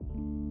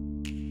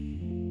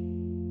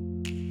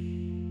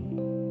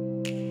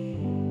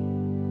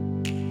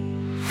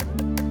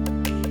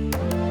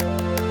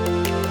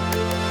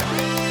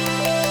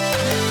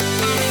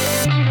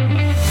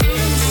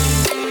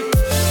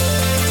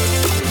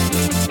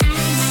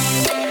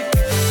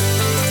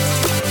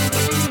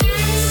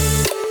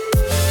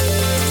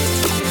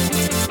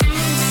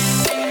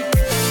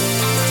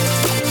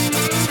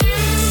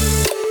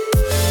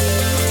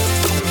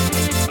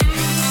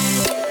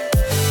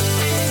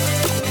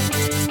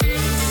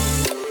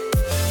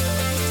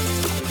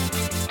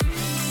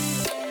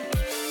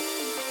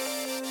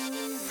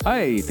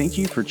Hi, thank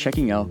you for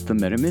checking out The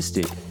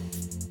Metamystic.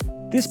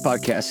 This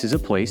podcast is a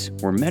place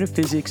where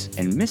metaphysics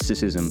and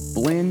mysticism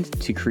blend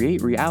to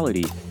create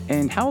reality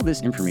and how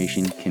this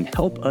information can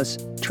help us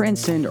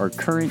transcend our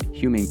current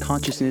human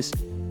consciousness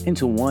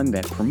into one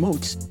that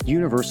promotes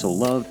universal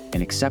love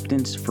and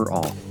acceptance for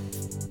all.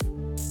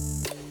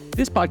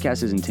 This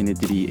podcast is intended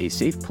to be a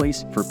safe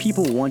place for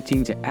people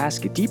wanting to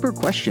ask deeper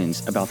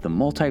questions about the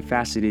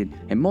multifaceted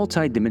and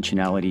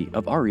multidimensionality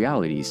of our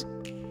realities.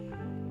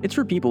 It's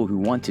for people who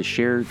want to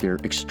share their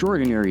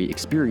extraordinary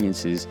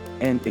experiences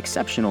and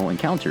exceptional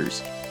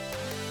encounters.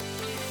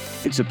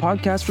 It's a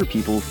podcast for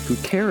people who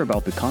care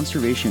about the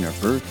conservation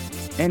of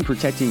Earth and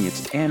protecting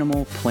its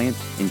animal, plant,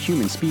 and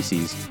human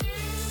species.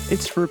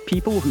 It's for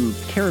people who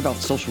care about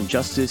social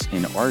justice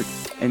and art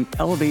and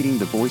elevating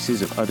the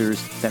voices of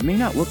others that may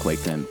not look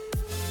like them.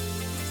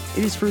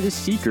 It is for the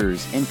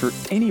seekers and for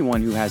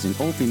anyone who has an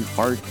open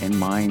heart and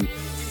mind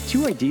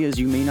to ideas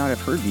you may not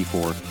have heard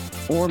before,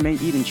 or may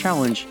even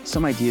challenge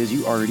some ideas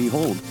you already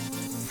hold.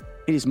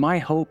 It is my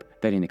hope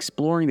that in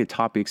exploring the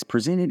topics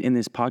presented in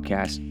this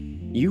podcast,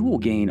 you will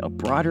gain a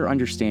broader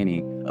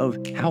understanding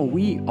of how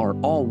we are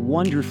all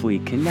wonderfully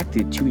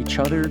connected to each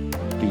other,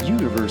 the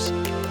universe,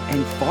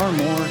 and far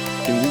more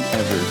than we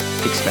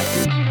ever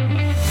expected.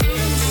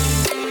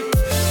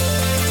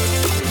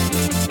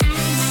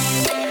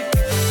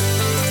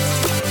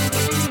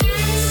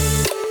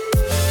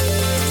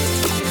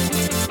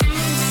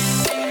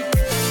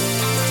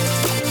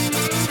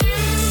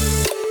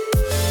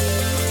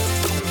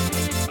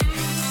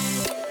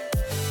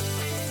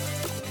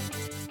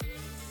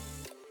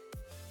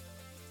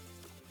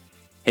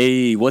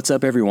 Hey, what's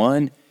up,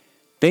 everyone?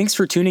 Thanks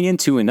for tuning in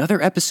to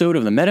another episode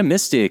of The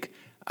Metamystic.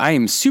 I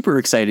am super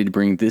excited to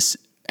bring this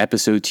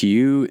episode to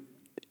you.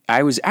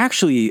 I was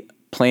actually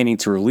planning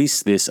to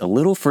release this a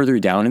little further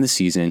down in the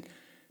season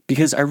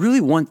because I really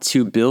want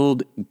to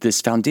build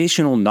this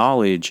foundational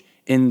knowledge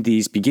in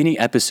these beginning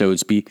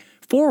episodes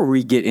before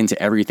we get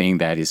into everything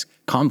that is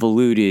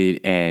convoluted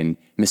and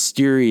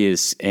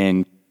mysterious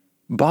and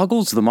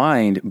boggles the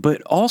mind,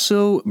 but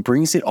also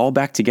brings it all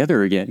back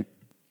together again.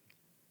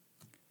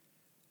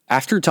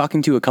 After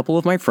talking to a couple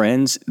of my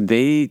friends,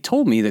 they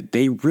told me that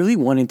they really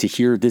wanted to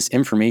hear this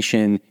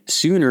information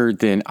sooner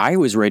than I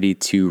was ready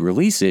to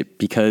release it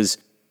because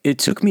it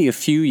took me a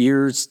few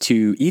years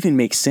to even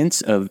make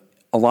sense of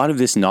a lot of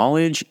this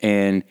knowledge,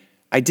 and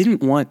I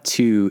didn't want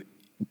to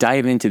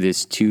dive into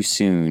this too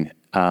soon.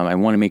 I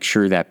want to make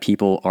sure that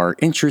people are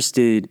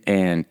interested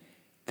and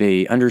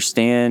they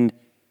understand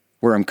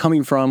where I'm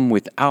coming from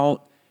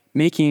without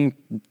making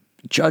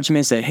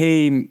judgments that,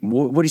 hey,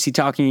 what is he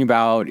talking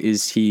about?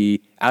 Is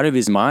he out of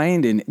his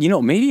mind? And,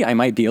 maybe I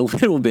might be a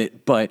little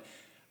bit, but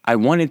I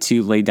wanted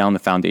to lay down the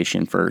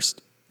foundation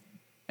first.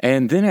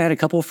 And then I had a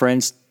couple of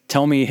friends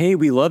tell me, hey,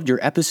 we loved your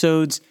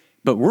episodes,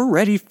 but we're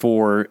ready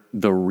for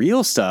the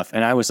real stuff.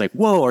 And I was like,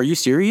 whoa, are you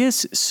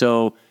serious?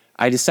 So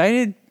I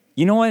decided,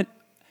 you know what?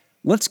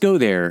 Let's go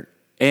there.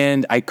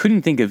 And I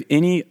couldn't think of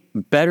any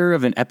better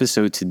of an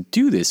episode to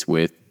do this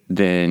with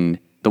than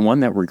the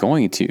one that we're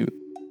going to.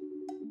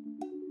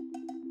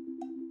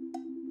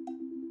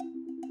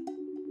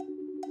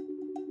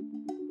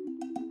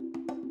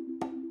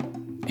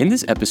 In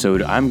this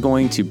episode, I'm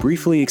going to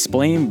briefly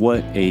explain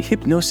what a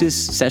hypnosis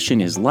session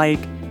is like,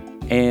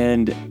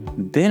 and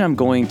then I'm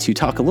going to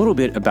talk a little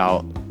bit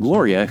about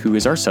Gloria, who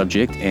is our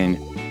subject, and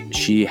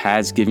she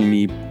has given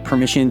me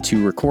permission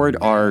to record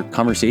our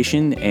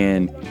conversation,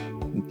 and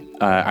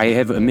I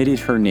have omitted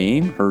her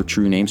name, her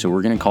true name, so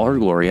we're going to call her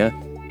Gloria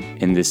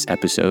in this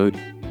episode.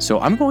 So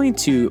I'm going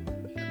to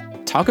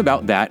talk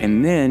about that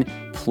and then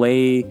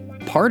play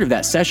part of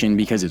that session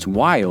because it's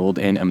wild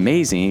and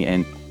amazing,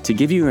 and to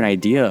give you an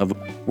idea of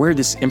where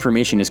this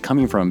information is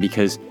coming from,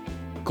 because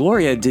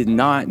Gloria did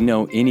not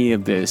know any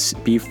of this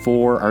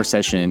before our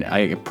session.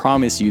 I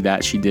promise you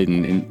that she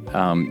didn't.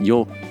 And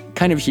you'll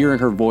kind of hear in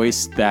her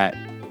voice that,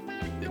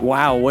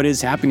 wow, what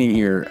is happening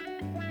here?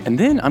 And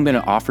then I'm going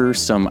to offer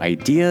some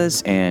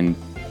ideas and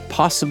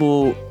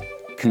possible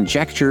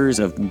conjectures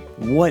of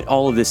what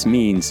all of this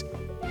means.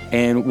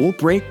 And we'll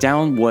break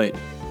down what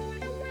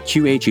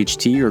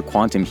QHHT, or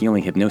quantum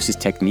healing hypnosis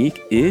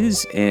technique,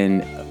 is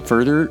in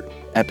further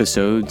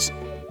episodes,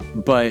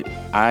 but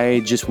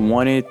I just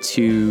wanted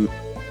to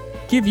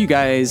give you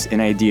guys an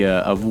idea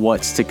of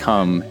what's to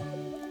come.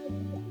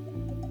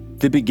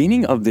 The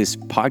beginning of this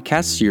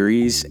podcast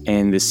series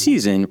and the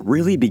season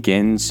really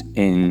begins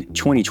in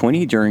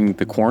 2020 during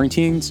the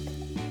quarantines.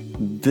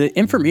 The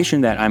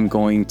information that I'm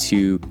going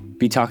to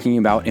be talking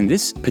about in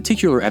this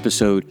particular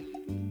episode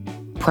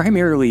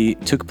primarily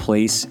took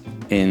place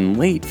in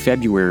late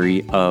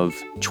February of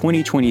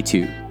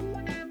 2022.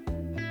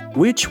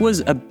 Which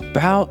was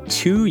about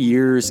 2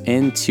 years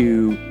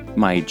into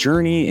my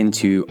journey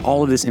into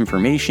all of this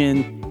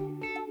information.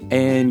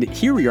 And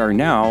here we are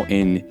now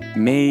in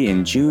May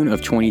and June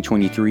of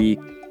 2023,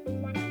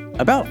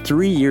 about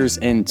 3 years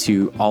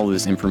into all of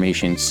this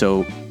information.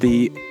 So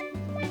the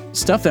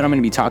stuff that I'm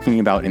going to be talking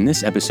about in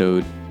this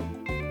episode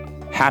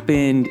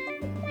happened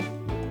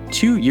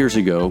 2 years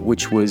ago,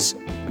 which was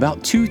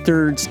about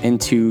 2/3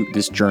 into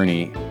this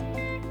journey.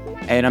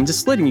 And I'm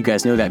just letting you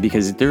guys know that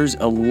because there's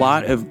a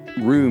lot of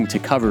room to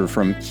cover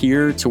from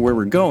here to where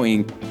we're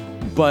going.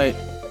 But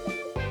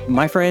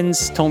my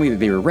friends told me that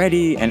they were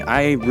ready, and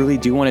I really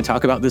do want to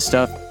talk about this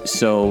stuff.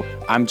 So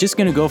I'm just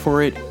going to go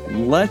for it.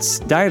 Let's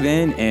dive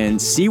in and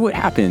see what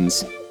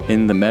happens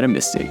in the Meta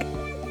Mystic.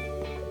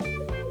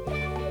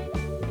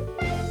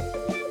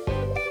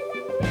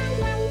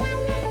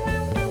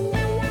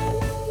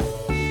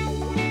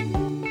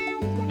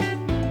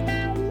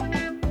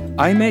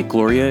 I met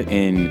Gloria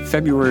in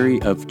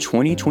February of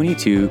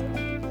 2022.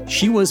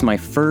 She was my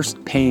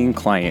first paying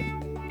client.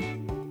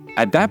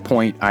 At that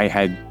point, I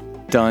had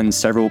done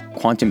several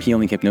quantum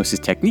healing hypnosis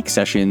technique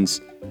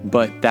sessions,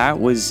 but that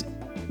was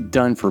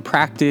done for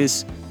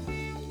practice,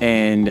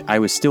 and I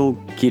was still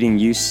getting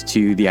used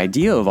to the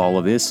idea of all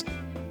of this.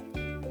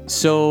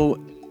 So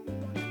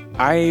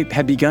I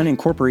had begun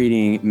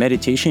incorporating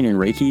meditation and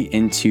Reiki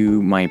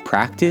into my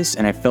practice,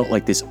 and I felt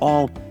like this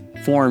all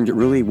formed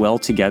really well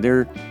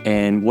together.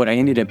 And what I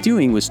ended up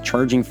doing was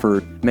charging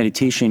for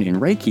meditation and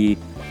Reiki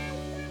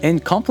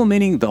and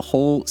complementing the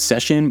whole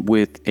session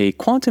with a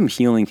quantum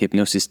healing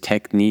hypnosis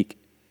technique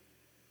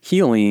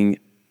healing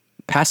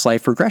past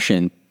life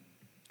regression.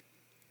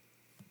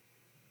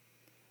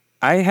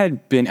 I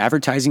had been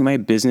advertising my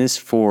business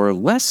for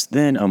less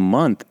than a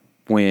month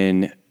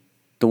when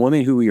the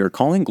woman who we are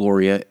calling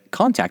Gloria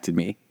contacted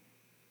me.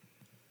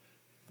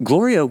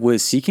 Gloria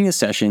was seeking a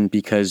session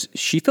because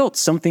she felt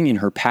something in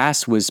her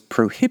past was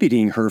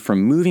prohibiting her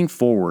from moving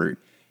forward.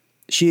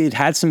 She had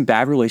had some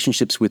bad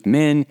relationships with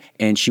men,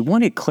 and she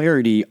wanted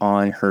clarity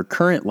on her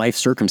current life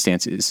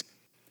circumstances.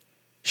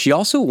 She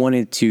also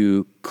wanted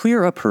to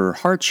clear up her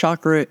heart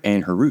chakra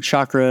and her root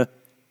chakra,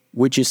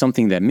 which is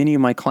something that many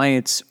of my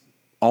clients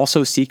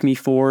also seek me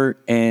for.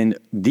 And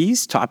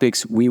these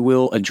topics we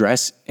will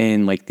address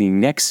in the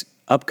next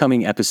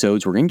upcoming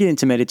episodes. We're going to get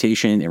into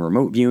meditation and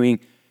remote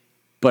viewing.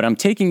 But I'm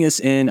taking us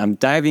in, I'm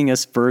diving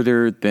us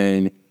further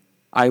than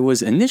I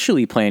was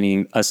initially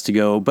planning us to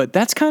go. But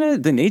that's kind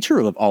of the nature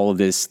of all of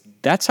this.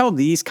 That's how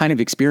these kind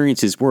of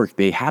experiences work.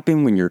 They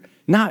happen when you're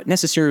not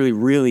necessarily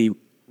really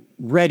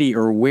ready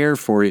or aware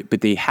for it,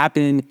 but they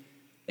happen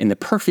in the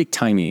perfect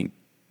timing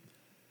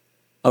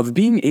of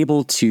being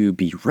able to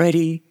be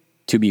ready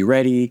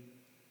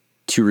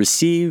to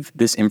receive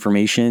this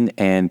information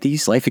and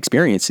these life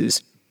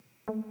experiences.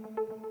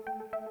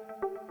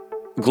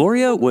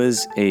 Gloria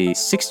was a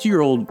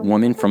 60-year-old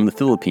woman from the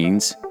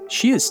Philippines.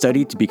 She had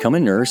studied to become a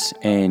nurse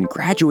and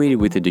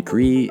graduated with a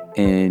degree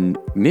in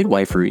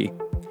midwifery.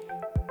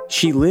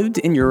 She lived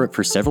in Europe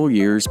for several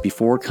years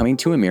before coming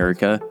to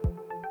America.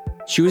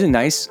 She was a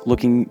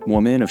nice-looking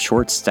woman of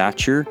short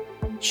stature.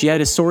 She had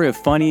a sort of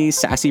funny,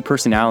 sassy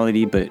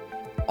personality, but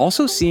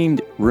also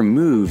seemed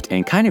removed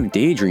and kind of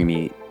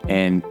daydreamy,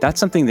 and that's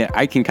something that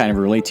I can kind of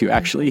relate to,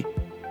 actually.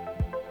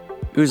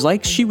 It was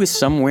like she was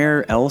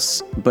somewhere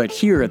else, but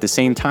here at the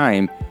same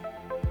time.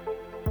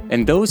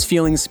 And those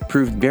feelings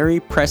proved very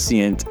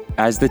prescient,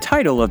 as the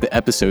title of the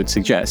episode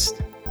suggests.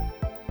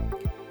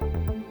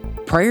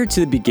 Prior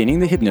to beginning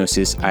the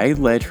hypnosis, I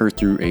led her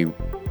through a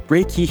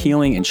Reiki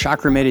healing and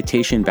chakra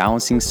meditation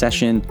balancing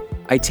session.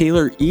 I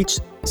tailor each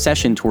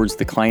session towards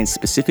the client's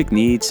specific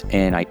needs,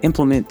 and I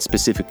implement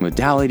specific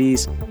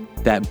modalities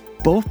that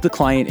both the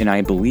client and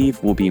I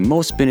believe will be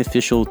most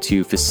beneficial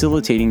to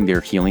facilitating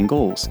their healing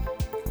goals.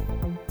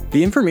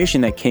 The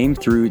information that came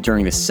through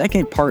during the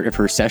second part of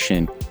her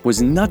session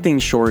was nothing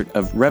short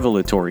of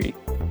revelatory.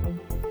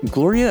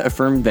 Gloria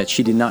affirmed that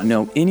she did not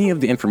know any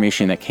of the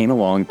information that came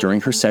along during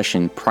her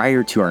session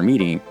prior to our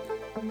meeting.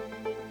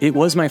 It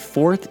was my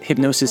fourth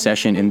hypnosis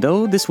session, and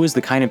though this was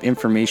the kind of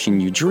information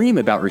you dream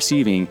about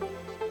receiving,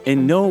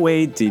 in no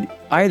way did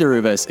either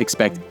of us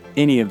expect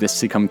any of this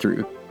to come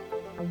through.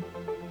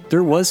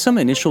 There was some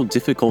initial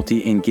difficulty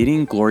in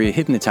getting Gloria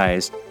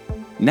hypnotized.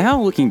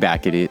 Now looking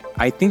back at it,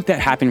 I think that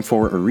happened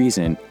for a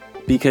reason,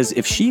 because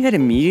if she had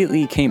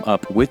immediately came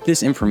up with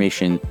this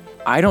information,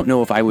 I don't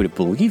know if I would have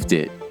believed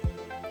it.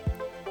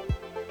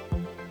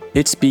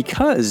 It's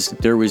because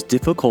there was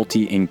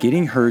difficulty in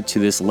getting her to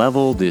this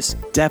level, this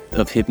depth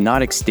of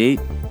hypnotic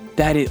state,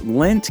 that it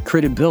lent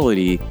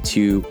credibility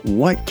to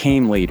what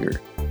came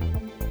later.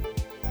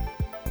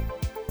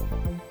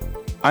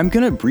 I'm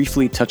going to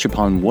briefly touch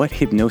upon what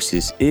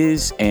hypnosis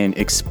is and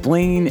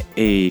explain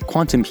a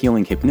quantum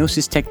healing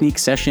hypnosis technique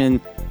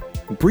session.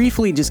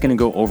 Briefly just going to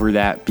go over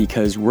that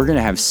because we're going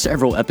to have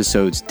several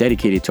episodes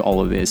dedicated to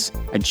all of this.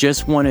 I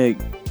just want to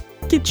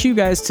get you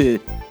guys to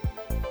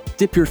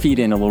dip your feet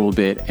in a little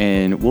bit,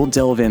 and we'll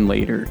delve in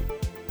later.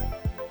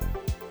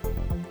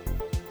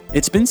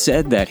 It's been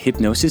said that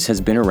hypnosis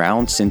has been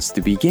around since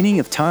the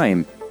beginning of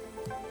time.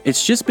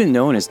 It's just been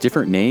known as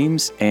different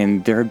names,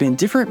 and there have been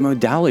different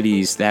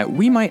modalities that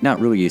we might not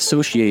really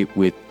associate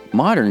with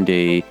modern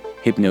day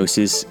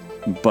hypnosis,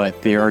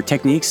 but there are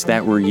techniques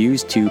that were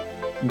used to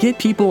get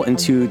people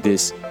into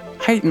this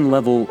heightened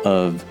level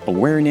of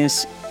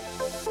awareness.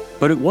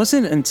 But it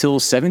wasn't until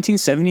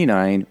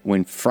 1779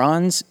 when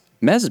Franz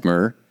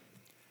Mesmer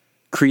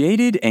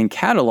created and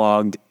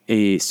cataloged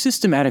a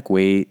systematic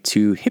way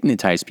to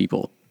hypnotize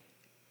people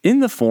in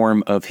the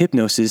form of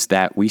hypnosis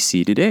that we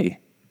see today.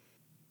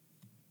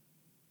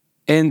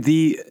 And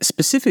the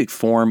specific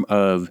form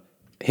of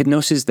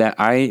hypnosis that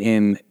I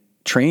am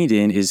trained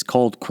in is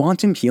called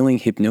quantum healing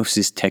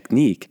hypnosis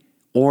technique,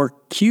 or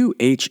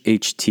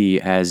QHHT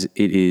as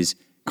it is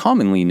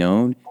commonly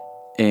known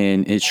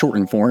in its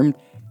shortened form.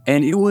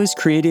 And it was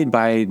created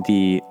by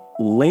the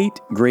late,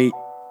 great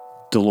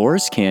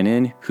Dolores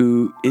Cannon,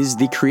 who is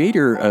the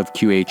creator of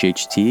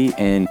QHHT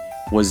and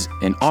was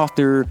an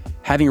author,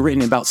 having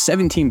written about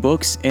 17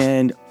 books,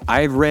 and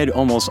I've read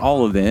almost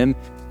all of them.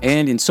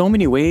 And in so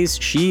many ways,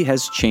 she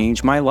has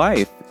changed my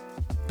life.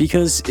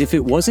 Because if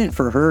it wasn't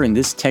for her and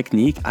this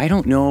technique, I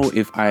don't know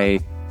if I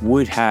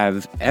would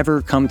have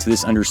ever come to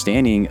this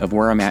understanding of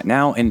where I'm at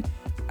now. And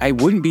I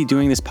wouldn't be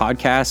doing this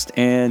podcast,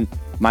 and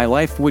my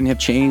life wouldn't have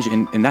changed.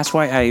 And that's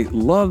why I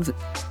love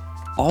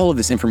all of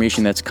this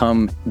information that's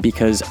come,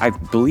 because I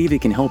believe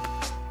it can help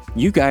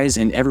you guys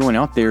and everyone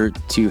out there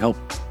to help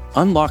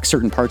unlock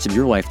certain parts of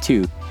your life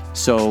too.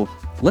 So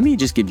let me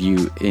just give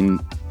you in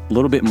a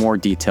little bit more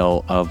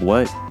detail of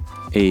what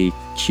a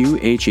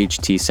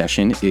QHHT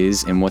session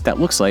is and what that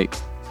looks like.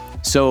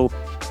 So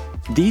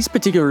these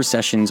particular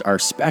sessions are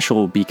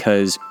special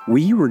because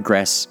we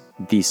regress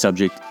the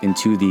subject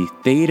into the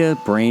theta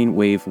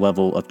brainwave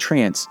level of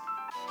trance,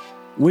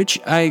 which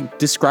I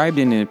described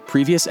in a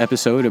previous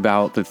episode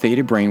about the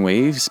theta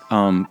brainwaves.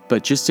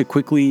 But just to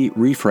quickly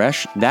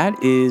refresh,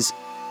 that is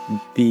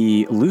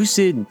the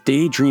lucid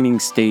daydreaming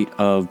state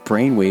of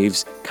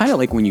brainwaves, kind of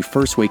like when you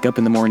first wake up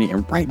in the morning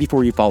and right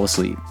before you fall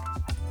asleep.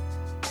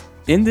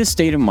 In this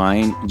state of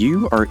mind,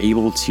 you are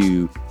able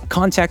to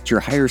contact your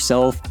higher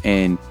self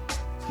and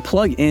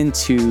plug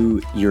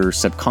into your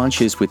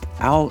subconscious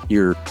without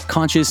your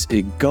conscious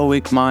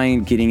egoic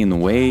mind getting in the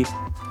way.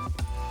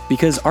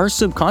 Because our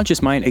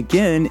subconscious mind,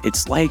 again,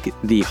 it's like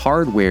the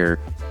hardware,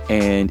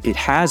 and it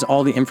has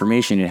all the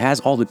information, it has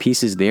all the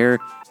pieces there.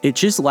 It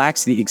just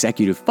lacks the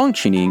executive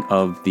functioning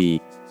of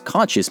the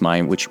conscious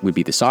mind, which would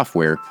be the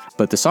software.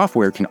 But the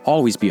software can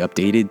always be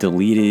updated,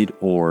 deleted,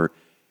 or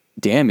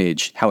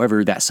damaged.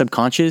 However, that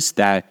subconscious,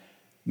 that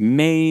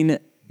main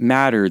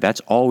matter, that's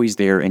always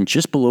there and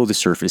just below the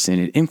surface, and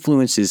it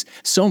influences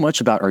so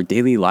much about our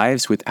daily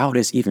lives without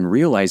us even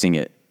realizing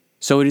it.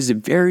 So it is a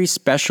very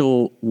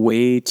special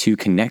way to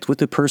connect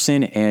with a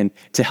person, and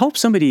to help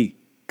somebody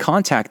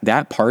contact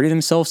that part of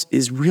themselves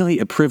is really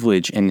a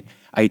privilege, and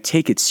I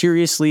take it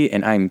seriously,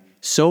 and I'm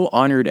so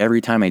honored every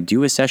time I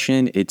do a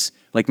session. It's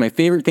like my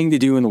favorite thing to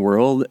do in the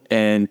world,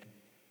 and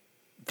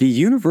the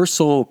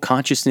universal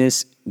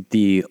consciousness,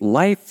 the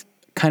life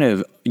kind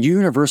of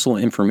universal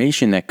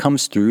information that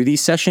comes through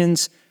these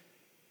sessions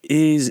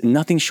is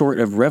nothing short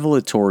of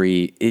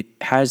revelatory. It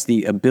has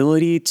the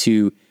ability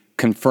to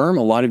confirm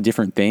a lot of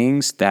different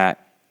things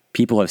that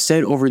people have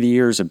said over the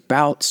years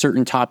about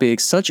certain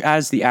topics, such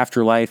as the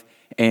afterlife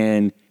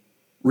and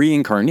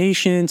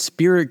reincarnation,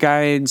 spirit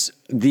guides,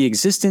 the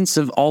existence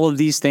of all of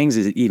these things.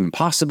 Is it even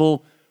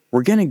possible?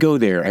 We're going to go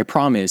there, I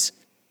promise.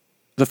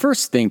 The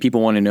first thing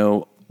people want to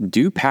know,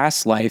 do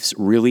past lives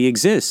really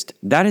exist?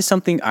 That is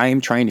something I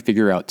am trying to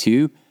figure out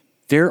too.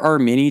 There are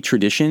many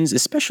traditions,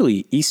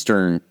 especially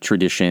Eastern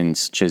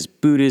traditions, such as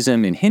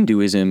Buddhism and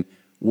Hinduism,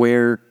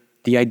 where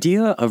the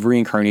idea of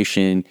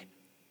reincarnation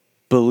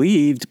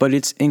believed, but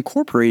it's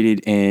incorporated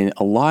in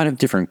a lot of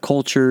different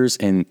cultures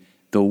and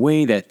the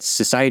way that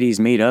society is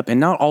made up. And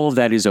not all of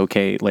that is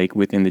okay, like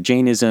within the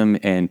Jainism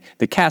and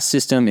the caste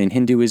system in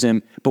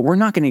Hinduism. But we're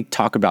not going to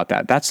talk about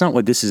that. That's not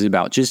what this is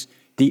about. Just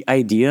the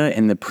idea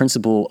and the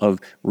principle of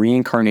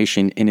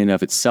reincarnation in and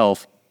of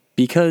itself,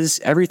 because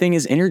everything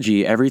is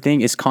energy,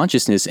 everything is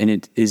consciousness, and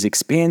it is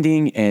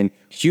expanding, and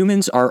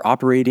humans are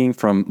operating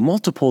from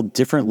multiple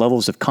different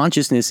levels of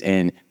consciousness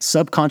and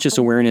subconscious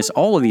awareness,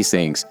 all of these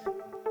things.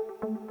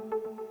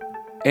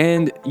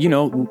 And,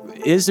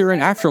 is there an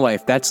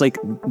afterlife? That's like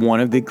one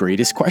of the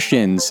greatest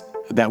questions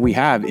that we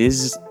have.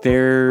 Is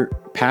there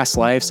past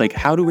lives? Like,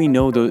 how do we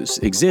know those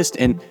exist?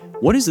 And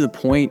what is the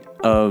point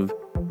of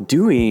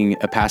doing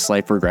a past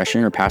life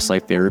regression or past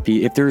life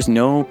therapy if there's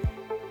no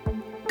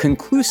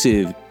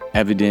conclusive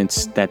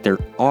evidence that there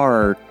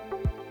are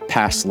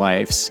past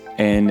lives?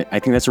 And I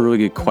think that's a really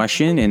good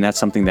question, and that's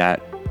something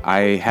that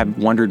I have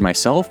wondered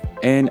myself.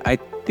 And I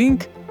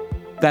think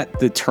that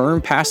the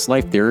term past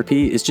life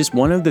therapy is just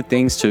one of the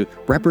things to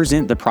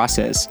represent the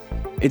process.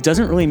 It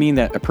doesn't really mean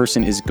that a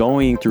person is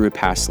going through a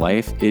past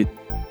life. It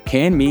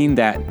can mean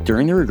that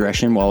during the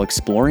regression, while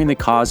exploring the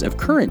cause of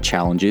current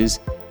challenges,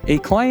 a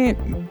client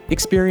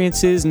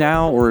experiences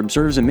now or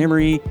observes a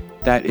memory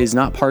that is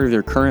not part of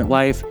their current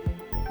life.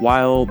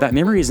 While that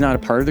memory is not a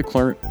part of the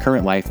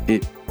current life,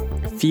 it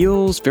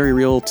feels very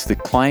real to the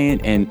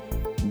client, and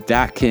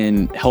that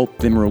can help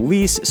them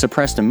release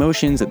suppressed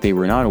emotions that they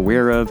were not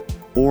aware of,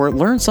 or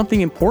learn something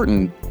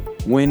important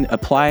when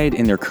applied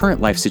in their current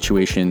life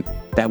situation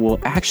that will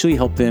actually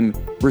help them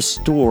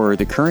restore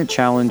the current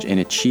challenge and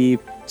achieve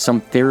some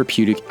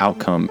therapeutic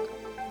outcome.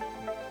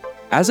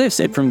 As I've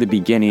said from the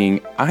beginning,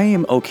 I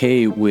am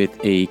okay with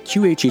a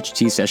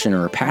QHHT session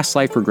or a past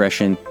life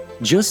regression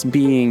just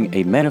being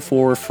a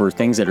metaphor for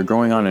things that are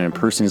going on in a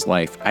person's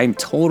life. I'm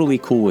totally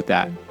cool with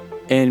that.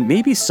 And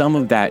maybe some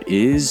of that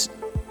is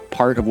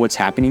part of what's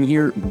happening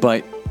here,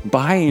 but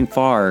by and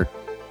far,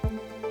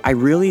 I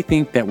really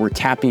think that we're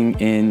tapping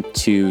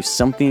into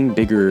something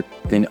bigger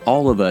than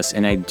all of us.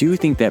 And I do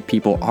think that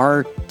people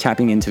are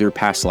tapping into their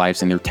past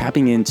lives, and they're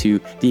tapping into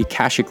the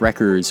Akashic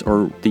records,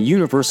 or the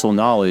universal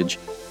knowledge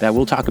that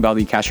we'll talk about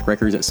the Akashic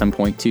records at some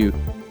point too.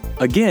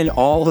 Again,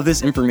 all of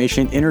this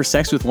information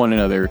intersects with one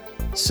another.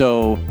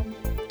 So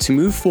to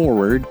move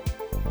forward,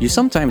 you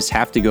sometimes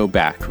have to go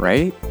back,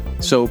 right?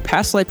 So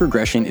past life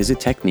regression is a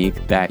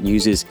technique that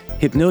uses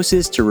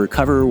hypnosis to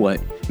recover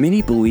what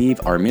many believe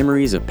are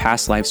memories of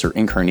past lives or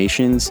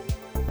incarnations.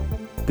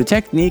 The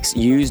techniques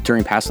used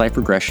during past life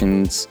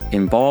regressions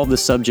involve the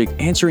subject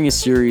answering a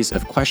series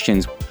of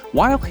questions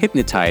while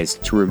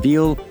hypnotized to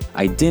reveal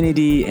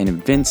identity and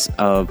events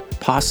of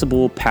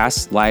possible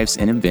past lives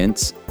and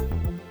events.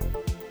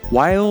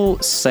 While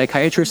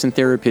psychiatrists and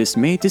therapists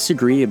may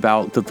disagree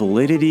about the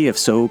validity of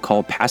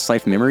so-called past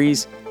life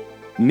memories,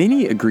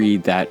 many agree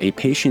that a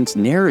patient's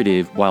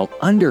narrative while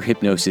under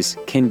hypnosis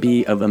can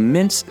be of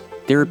immense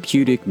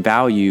therapeutic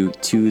value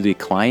to the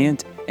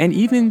client and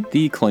even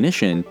the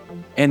clinician.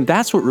 And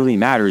that's what really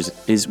matters,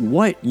 is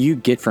what you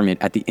get from it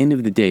at the end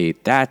of the day.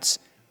 That's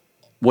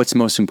what's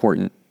most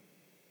important.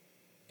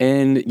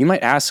 And you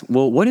might ask,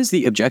 well, what is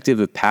the objective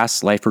of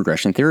past life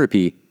regression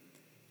therapy?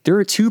 There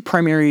are two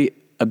primary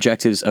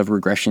objectives of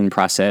regression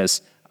process.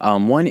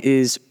 One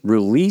is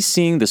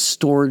releasing the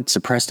stored,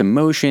 suppressed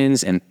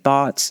emotions and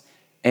thoughts,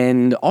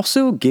 and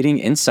also getting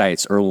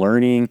insights or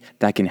learning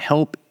that can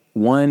help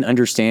one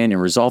understand and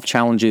resolve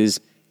challenges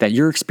that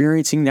you're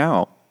experiencing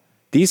now.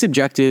 These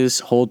objectives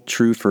hold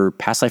true for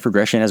past life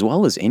regression as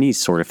well as any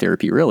sort of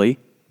therapy, really.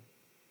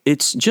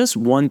 It's just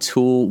one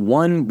tool,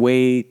 one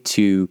way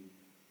to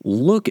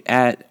look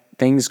at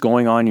things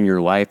going on in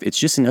your life. It's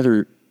just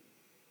another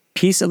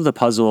piece of the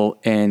puzzle,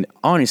 and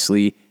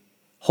honestly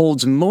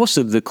holds most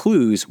of the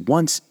clues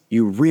once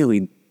you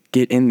really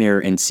get in there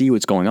and see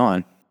what's going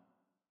on.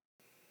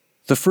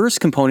 The first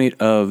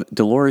component of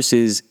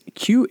Dolores's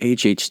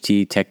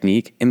QHHT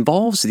technique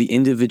involves the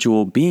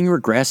individual being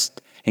regressed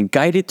and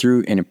guided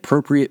through an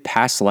appropriate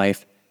past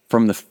life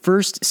from the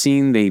first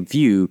scene they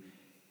view,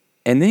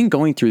 and then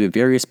going through the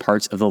various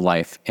parts of the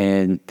life,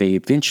 and they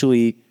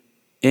eventually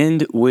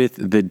end with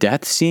the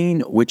death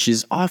scene, which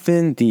is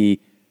often the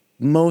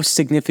most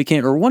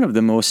significant, or one of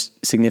the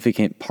most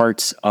significant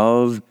parts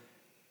of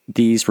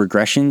these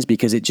regressions,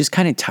 because it just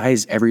kind of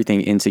ties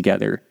everything in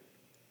together.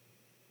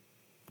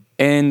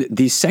 And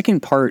the second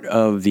part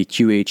of the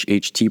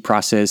QHHT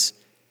process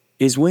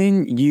is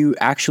when you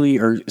actually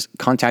are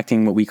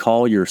contacting what we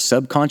call your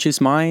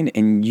subconscious mind,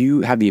 and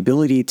you have the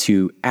ability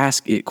to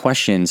ask it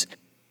questions.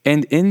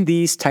 And in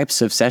these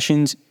types of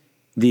sessions,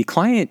 the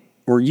client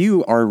or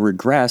you are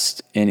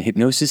regressed in a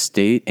hypnosis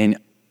state, and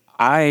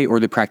I, or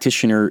the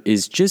practitioner,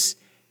 is just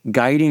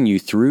guiding you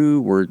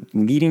through, or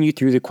leading you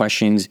through the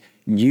questions.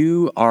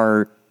 You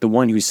are the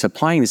one who's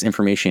supplying this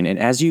information. And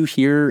as you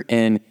hear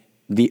in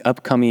the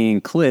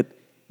upcoming clip,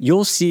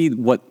 you'll see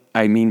what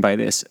I mean by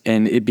this.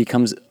 And it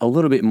becomes a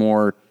little bit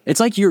more, it's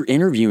like you're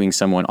interviewing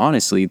someone,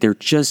 honestly. They're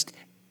just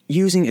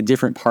using a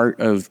different part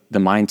of the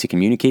mind to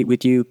communicate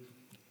with you.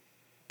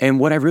 And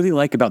what I really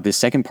like about this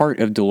second part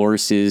of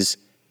Dolores's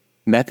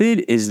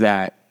method is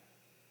that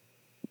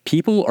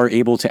people are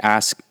able to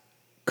ask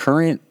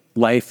current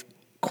life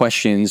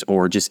questions,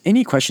 or just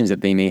any questions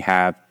that they may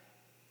have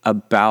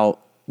about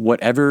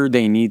whatever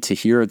they need to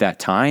hear at that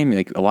time.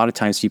 Like, a lot of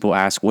times people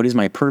ask, what is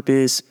my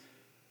purpose?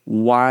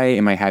 Why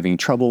am I having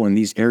trouble in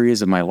these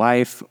areas of my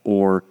life?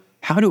 Or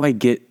how do I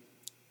get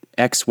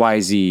X, Y,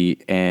 Z?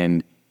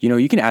 And,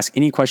 you can ask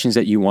any questions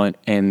that you want.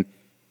 And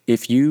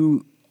if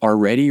you are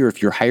ready, or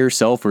if your higher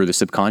self or the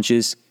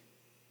subconscious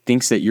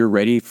thinks that you're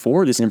ready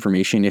for this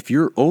information, if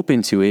you're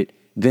open to it,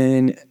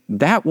 then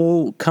that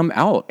will come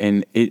out.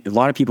 And a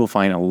lot of people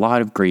find a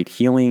lot of great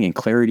healing and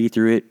clarity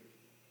through it.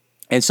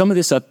 And some of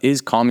this stuff is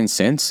common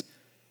sense,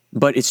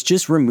 but it's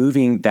just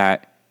removing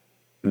that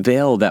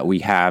veil that we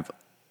have.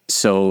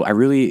 So I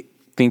really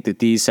think that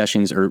these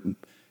sessions are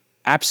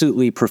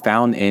absolutely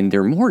profound, and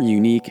they're more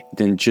unique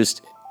than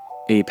just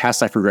a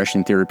past life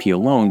regression therapy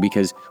alone,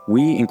 because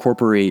we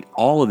incorporate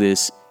all of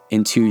this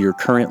into your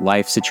current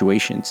life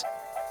situations.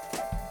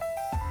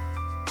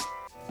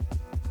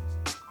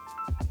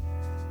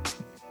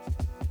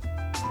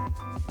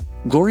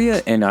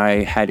 Gloria and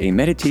I had a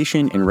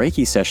meditation and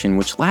Reiki session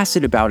which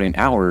lasted about an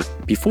hour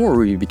before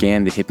we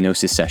began the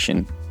hypnosis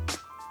session.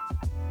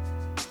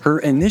 Her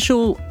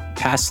initial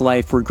past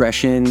life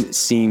regression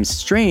seemed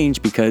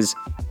strange because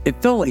it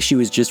felt like she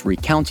was just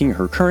recounting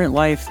her current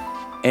life,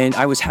 and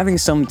I was having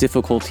some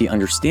difficulty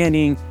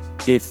understanding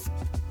if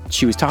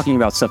she was talking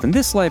about stuff in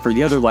this life or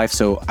the other life,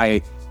 so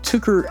I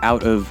took her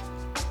out of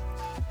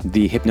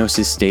the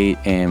hypnosis state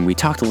and we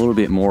talked a little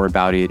bit more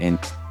about it, and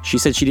she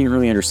said she didn't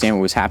really understand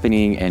what was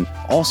happening. And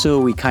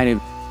also we kind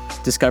of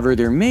discovered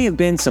there may have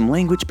been some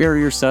language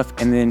barrier stuff,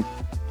 and then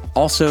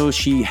also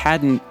she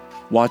hadn't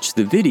watch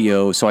the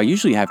video. So I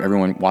usually have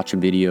everyone watch a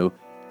video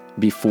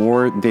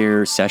before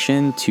their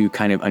session to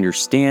kind of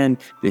understand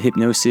the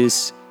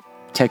hypnosis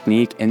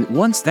technique. And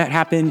once that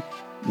happened,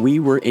 we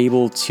were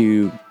able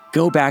to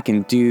go back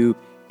and do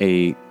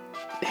a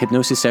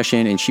hypnosis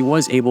session, and she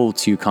was able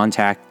to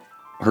contact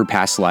her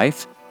past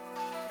life.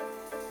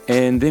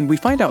 And then we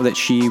find out that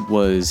she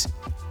was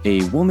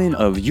a woman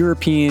of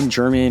European,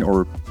 German,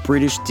 or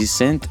British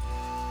descent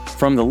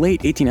from the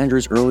late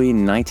 1800s, early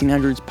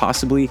 1900s,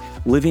 possibly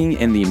living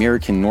in the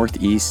American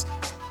Northeast.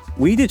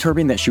 We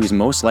determined that she was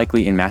most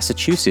likely in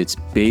Massachusetts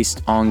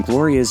based on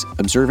Gloria's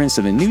observance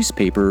of a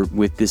newspaper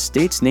with the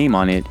state's name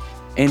on it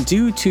and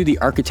due to the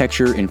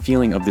architecture and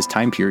feeling of this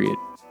time period.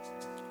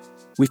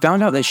 We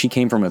found out that she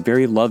came from a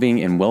very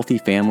loving and wealthy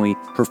family.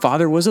 Her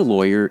father was a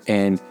lawyer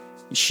and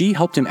she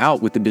helped him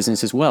out with the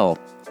business as well.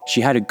 She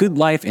had a good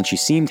life and she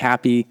seemed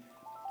happy.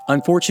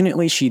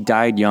 Unfortunately, she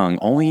died young,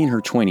 only in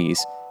her 20s,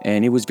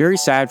 and it was very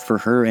sad for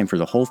her and for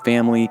the whole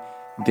family.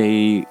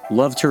 They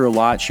loved her a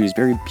lot. She was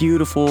very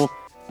beautiful.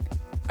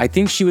 I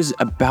think she was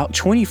about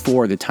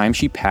 24 the time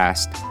she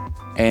passed.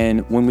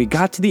 And when we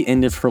got to the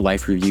end of her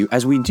life review,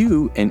 as we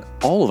do in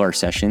all of our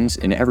sessions,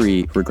 in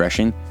every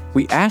regression,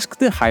 we asked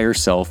the higher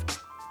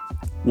self,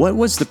 what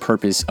was the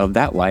purpose of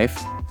that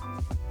life?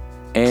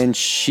 And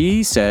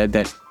she said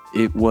that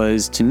it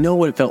was to know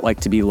what it felt like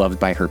to be loved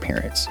by her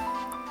parents.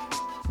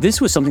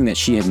 This was something that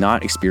she had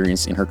not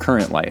experienced in her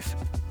current life.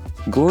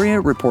 Gloria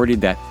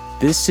reported that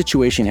this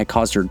situation had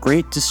caused her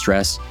great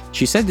distress.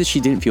 She said that she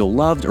didn't feel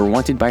loved or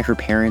wanted by her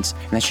parents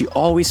and that she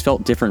always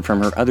felt different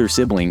from her other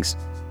siblings.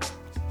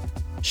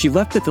 She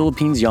left the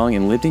Philippines young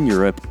and lived in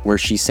Europe, where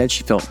she said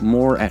she felt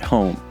more at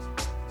home.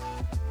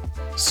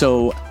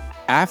 So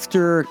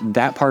after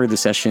that part of the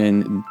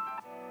session,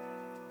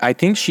 I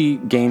think she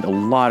gained a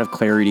lot of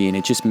clarity, and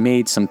it just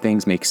made some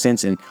things make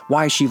sense, and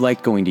why she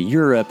liked going to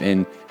Europe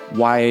and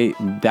why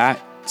that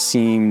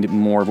seemed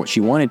more of what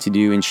she wanted to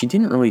do, and she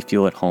didn't really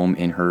feel at home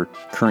in her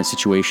current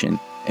situation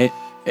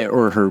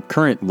or her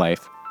current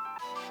life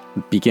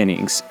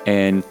beginnings.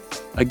 And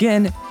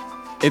again,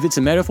 if it's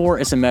a metaphor,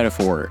 it's a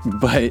metaphor,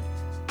 but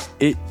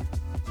it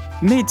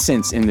made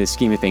sense in the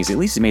scheme of things. At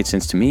least it made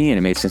sense to me and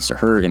it made sense to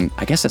her, and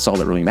I guess that's all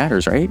that really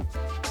matters, right?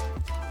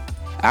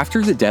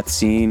 After the death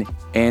scene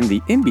and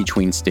the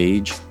in-between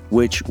stage,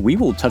 which we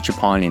will touch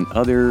upon in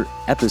other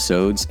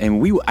episodes, and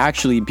we will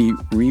actually be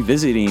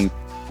revisiting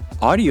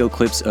audio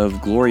clips of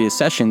Gloria's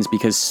sessions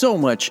because so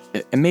much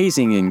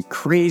amazing and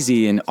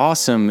crazy and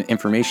awesome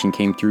information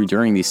came through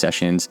during these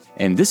sessions,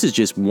 and this is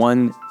just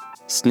one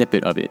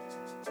snippet of it.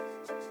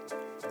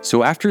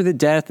 So after the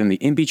death and the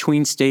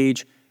in-between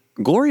stage,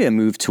 Gloria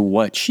moved to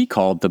what she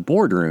called the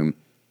boardroom,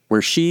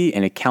 where she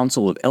and a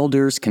council of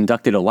elders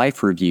conducted a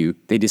life review.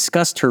 They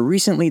discussed her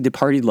recently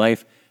departed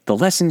life, the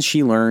lessons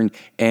she learned,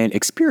 and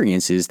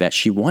experiences that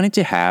she wanted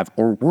to have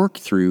or work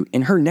through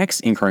in her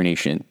next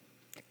incarnation.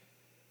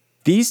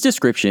 These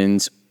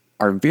descriptions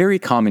are very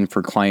common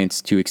for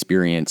clients to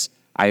experience.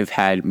 I've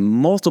had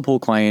multiple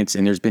clients,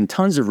 and there's been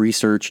tons of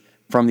research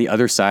from the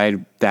other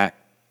side that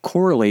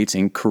correlates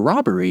and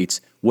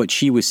corroborates what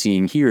she was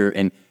seeing here.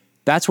 And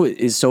that's what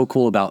is so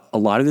cool about a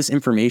lot of this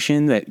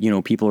information that,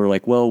 people are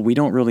like, well, we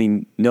don't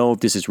really know if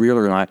this is real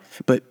or not.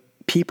 But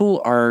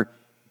people are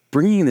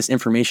bringing this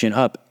information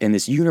up, and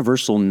this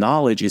universal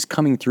knowledge is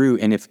coming through.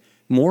 And if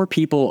more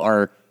people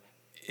are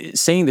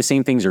saying the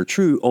same things are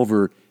true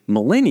over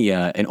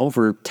millennia and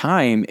over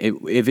time,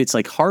 if it's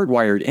like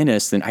hardwired in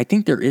us, then I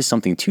think there is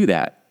something to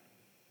that.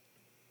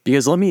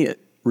 Because let me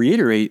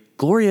reiterate,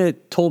 Gloria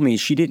told me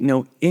she didn't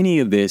know any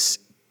of this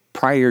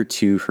prior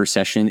to her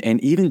session, and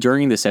even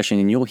during the session,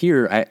 and you'll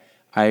hear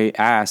I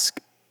ask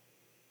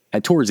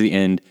towards the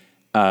end,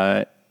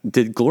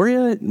 did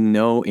Gloria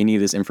know any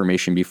of this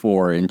information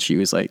before? And she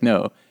was like,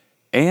 no.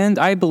 And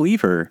I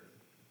believe her.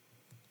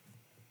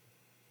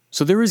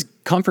 So there is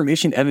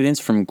confirmation evidence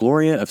from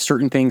Gloria of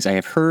certain things I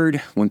have heard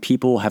when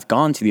people have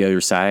gone to the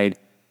other side.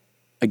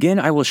 Again,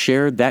 I will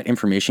share that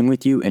information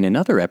with you in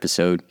another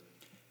episode,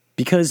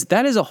 because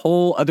that is a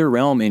whole other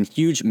realm and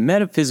huge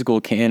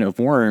metaphysical can of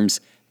worms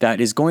that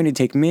is going to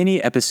take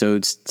many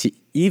episodes to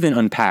even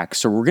unpack.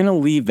 So we're going to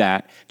leave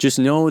that. Just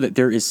know that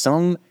there is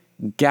some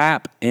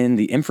gap in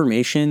the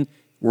information.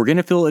 We're going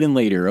to fill it in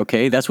later,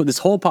 okay? That's what this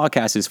whole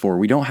podcast is for.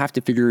 We don't have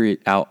to figure it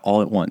out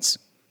all at once.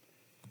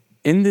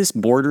 In this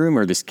boardroom,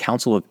 or this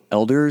council of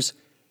elders,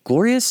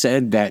 Gloria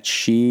said that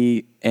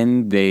she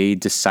and they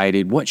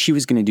decided what she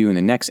was going to do in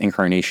the next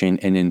incarnation.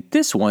 And in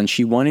this one,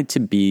 she wanted to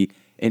be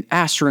an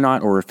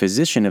astronaut or a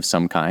physician of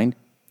some kind.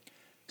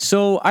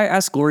 So I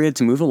asked Gloria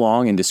to move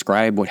along and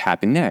describe what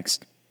happened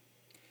next.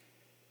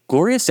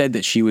 Gloria said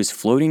that she was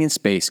floating in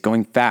space,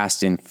 going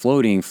fast and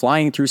floating,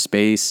 flying through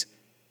space.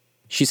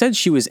 She said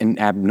she was an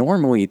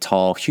abnormally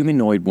tall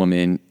humanoid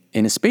woman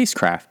in a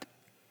spacecraft.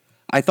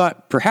 I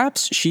thought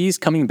perhaps she's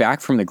coming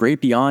back from the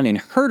great beyond and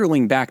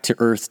hurtling back to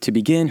Earth to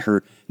begin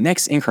her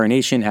next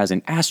incarnation as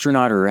an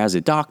astronaut or as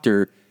a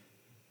doctor.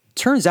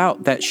 Turns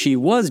out that she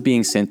was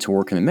being sent to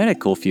work in the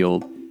medical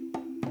field,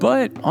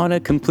 but on a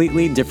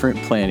completely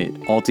different planet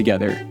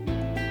altogether.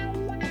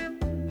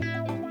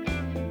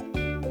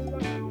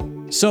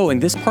 So in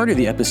this part of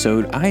the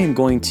episode, I am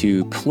going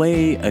to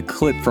play a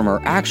clip from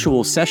our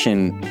actual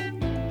session,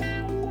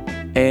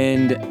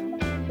 and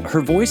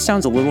her voice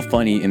sounds a little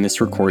funny in this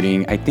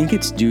recording. I think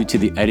it's due to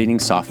the editing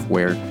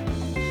software,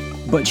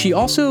 but she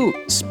also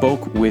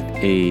spoke with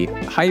a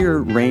higher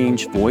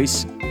range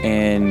voice,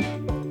 and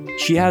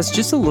she has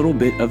just a little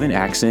bit of an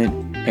accent,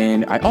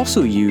 and I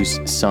also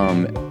use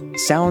some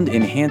sound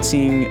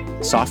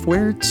enhancing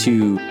software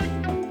to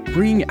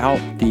bring out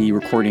the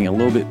recording a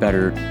little bit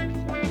better.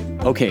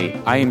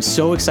 Okay, I am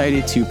so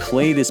excited to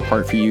play this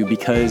part for you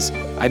because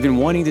I've been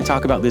wanting to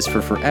talk about this for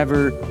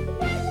forever,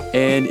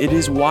 and it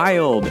is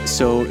wild.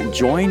 So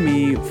join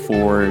me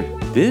for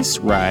this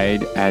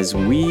ride as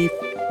we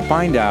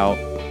find out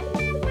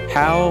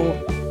how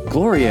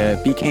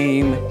Gloria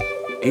became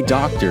a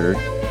doctor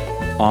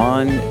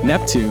on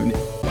Neptune.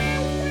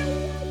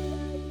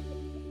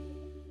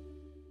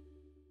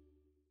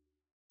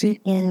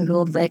 And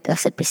go back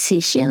as a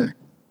physician.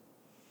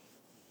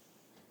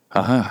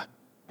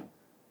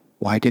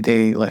 Why did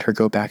they let her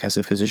go back as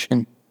a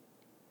physician?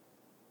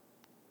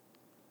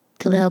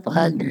 To help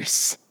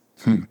others.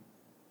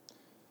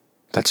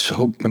 That's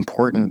so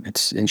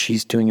important. And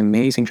she's doing an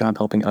amazing job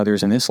helping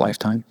others in this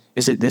lifetime.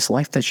 Is it this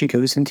life that she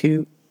goes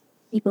into?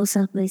 People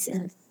someplace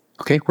else.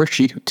 Okay, where's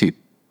she go to?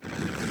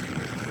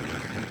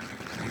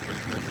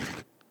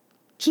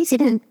 She's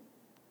in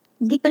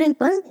a different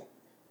planet.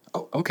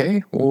 Oh,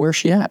 okay. Well, where's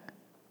she at?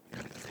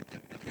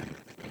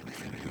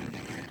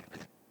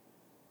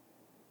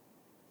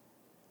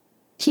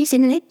 She's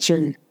in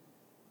Neptune.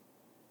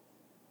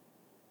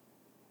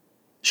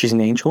 She's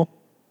an angel?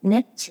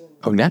 Neptune.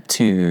 Oh,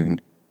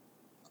 Neptune.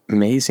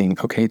 Amazing.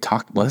 Okay,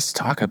 let's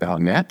talk about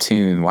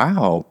Neptune.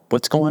 Wow.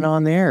 What's going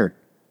on there?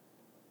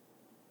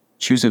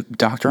 She was a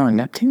doctor on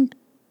Neptune?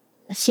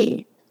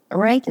 She,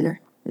 right there.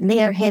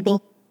 They are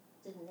heading.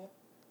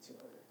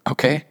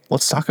 Okay,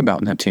 let's talk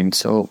about Neptune.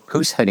 So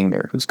who's heading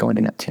there? Who's going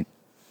to Neptune?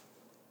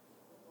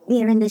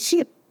 We are in the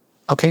ship.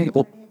 Okay,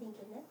 well,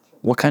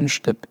 what kind of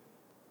ship?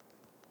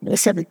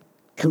 It's a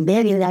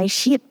very nice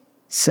ship.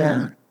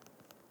 So,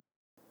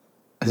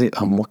 Is it,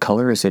 what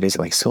color is it? Is it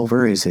like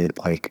silver? Is it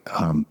like,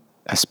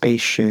 a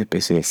spaceship?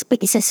 Is it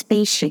it's a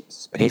spaceship.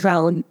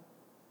 Round.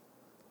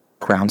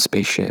 ground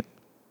spaceship?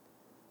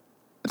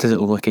 Does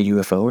it look like a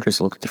UFO or does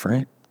it look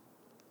different?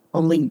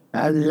 Only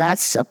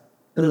lots of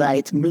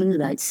lights, blue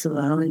lights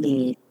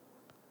surrounding it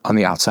On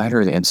the outside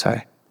or the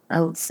inside?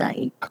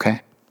 outside.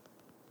 Okay.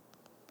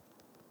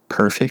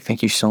 Perfect.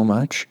 Thank you so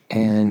much.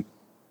 And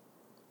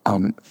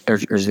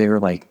is there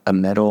like a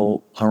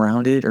metal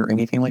around it or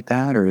anything like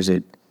that? Or is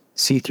it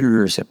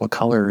see-through or is it, what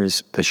color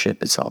is the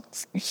ship itself?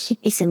 The ship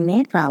is a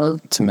metal.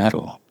 It's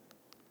metal.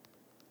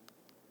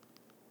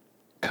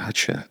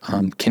 Gotcha.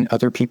 Can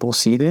other people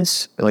see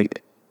this?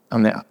 Like,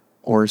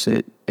 or is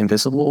it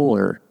invisible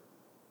or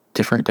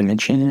different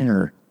dimension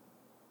or?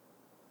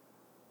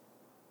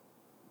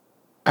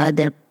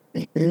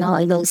 No,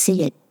 I don't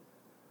see it.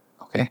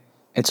 Okay.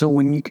 And so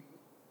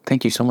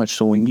thank you so much.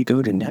 So when you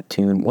go to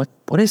Neptune, what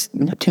does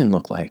Neptune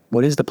look like?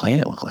 What does the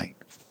planet look like?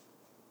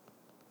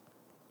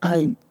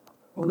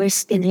 We're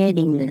still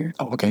heading there.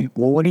 Oh, okay.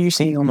 Well, what are you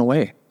seeing on the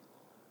way?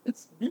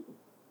 It's blue.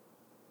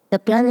 The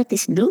planet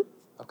is blue.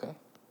 Okay.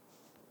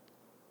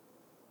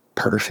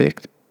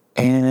 Perfect.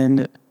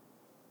 And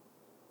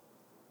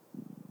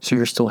so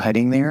you're still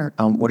heading there?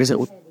 What does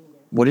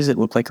it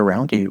look like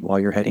around you while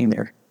you're heading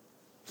there?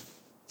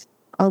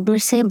 Over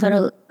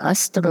several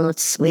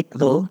astronauts with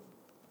blue.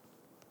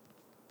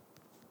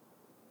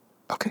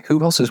 Okay.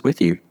 Who else is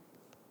with you?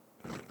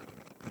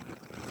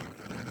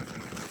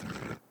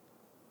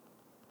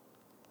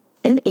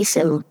 And it's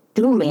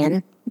two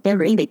men. They're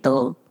really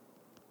tall.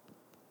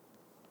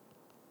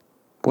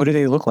 What do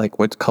they look like?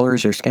 What color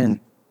is their skin?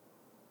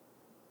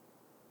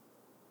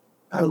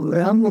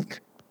 Brown.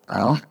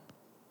 Oh.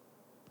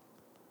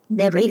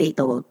 They're really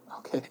tall.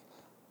 Okay.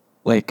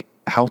 Like,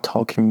 how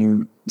tall can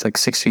you? It's like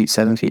 6 feet,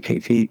 7 feet,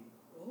 8 feet.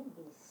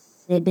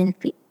 7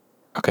 feet.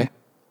 Okay.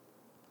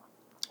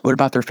 What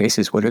about their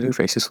faces? What do their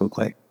faces look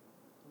like?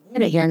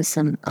 Very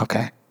handsome.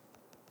 Okay.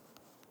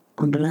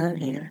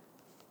 Blonde hair.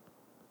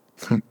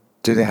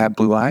 Do they have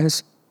blue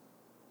eyes?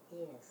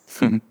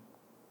 Yes.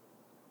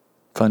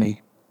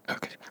 Funny.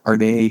 Okay.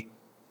 Can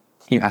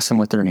you ask them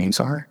what their names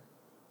are?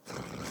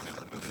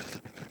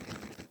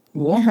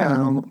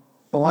 Yeah.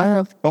 One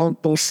of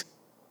those.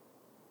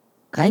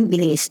 I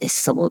believe is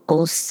so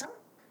close.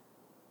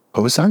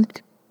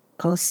 Ozark?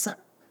 Close.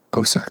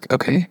 Ozark.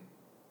 Okay.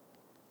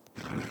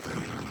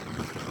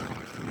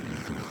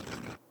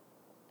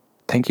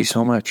 Thank you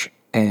so much.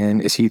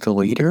 And is he the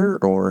leader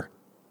or?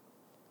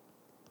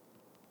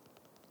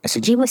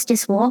 She was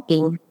just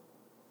walking.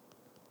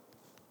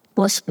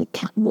 Was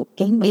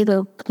walking. He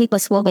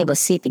was walking, was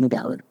sitting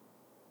down.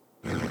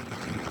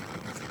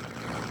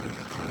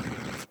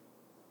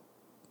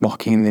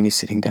 Walking and then he's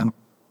sitting down.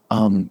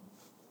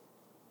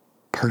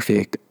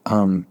 Perfect.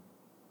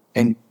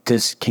 And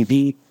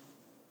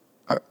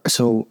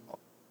so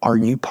are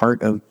you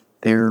part of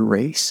their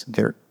race?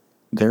 Their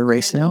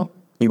race now?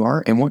 You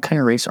are? And what kind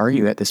of race are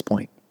you at this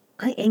point?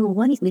 I am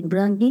one with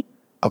Brandy.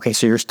 Okay,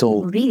 so you're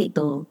still Really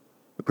tall.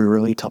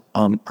 really tall.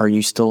 Are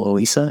you still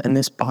Elisa in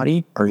this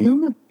body? Or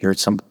No. you're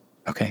some?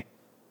 Okay.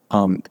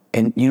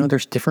 And you know,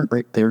 there's different.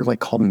 They're like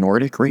called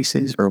Nordic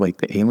races, or like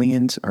the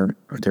aliens, or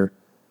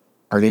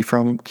are they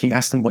from? Can you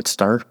ask them what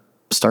star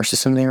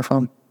system they are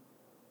from?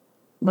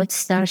 What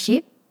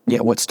starship? Yeah,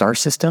 what star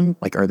system?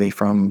 Like, are they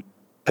from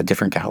a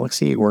different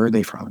galaxy? Where are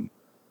they from?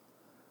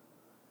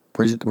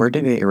 Where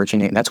did they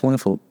originate? That's one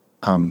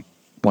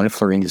of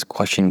Florena's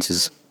questions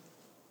is,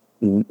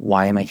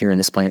 why am I here in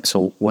this planet?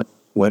 So what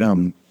were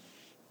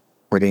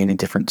they in a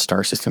different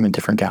star system, a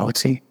different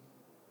galaxy?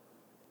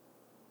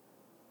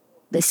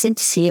 The St.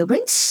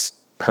 Series?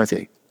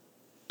 Perfect.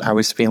 I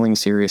was feeling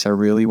serious. I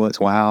really was.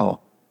 Wow.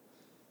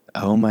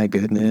 Oh my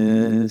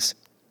goodness.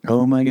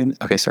 Oh my goodness.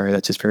 Okay, sorry.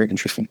 That's just very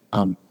interesting.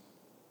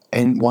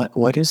 And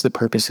what is the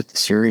purpose of the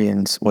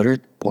Syrians?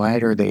 Why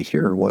are they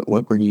here? What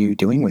were you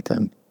doing with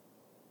them?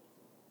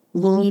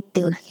 We need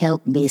to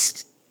help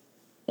this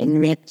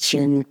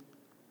Neptune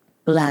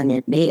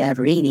planet. They are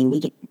really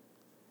mean.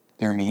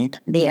 They're mean.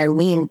 They are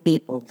mean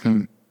people.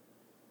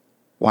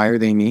 Why are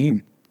they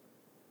mean?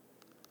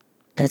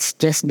 That's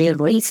just their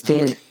race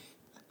there.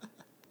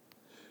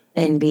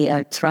 And we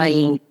are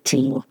trying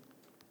to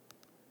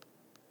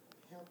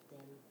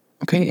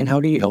Okay, and how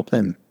do you help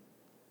them?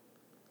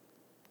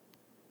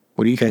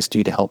 What do you guys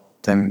do to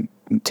help them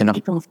to not?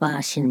 be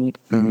compassionate.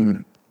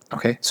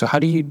 Okay, so how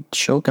do you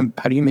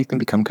how do you make them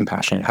become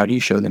compassionate? How do you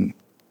show them?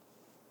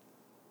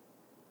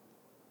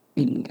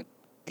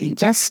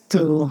 Just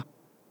to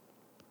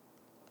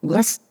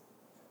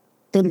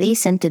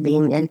listen to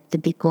them and to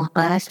be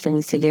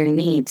compassionate to their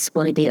needs,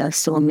 why they are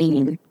so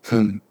mean.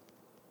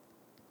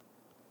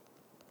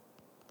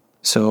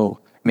 So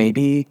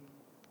maybe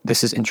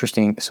this is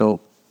interesting.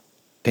 So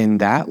in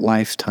that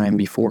lifetime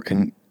before,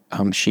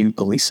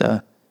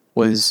 Elisa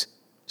was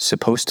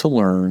supposed to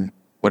learn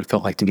what it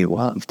felt like to be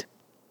loved.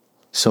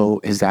 So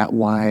is that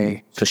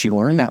why? So she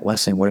learned that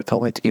lesson, what it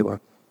felt like to be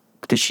loved.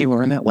 Did she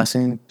learn that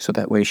lesson so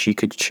that way she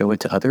could show it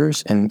to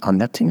others and on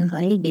Neptune?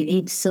 I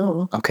believe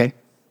so. Okay.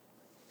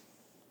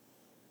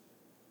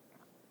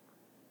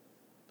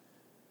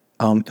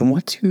 And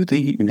what do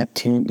the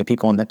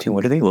people on Neptune,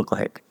 what do they look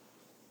like?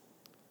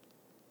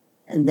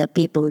 And the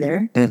people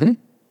there,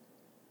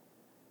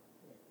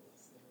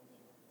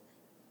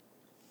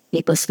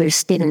 because we're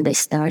still in the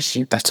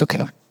starship. That's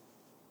okay.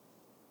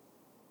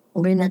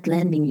 We're not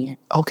landing yet.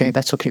 Okay,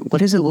 that's okay. What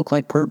does it look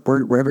like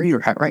wherever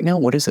you're at right now?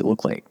 What does it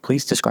look like?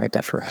 Please describe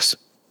that for us.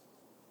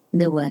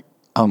 The what?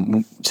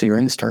 So you're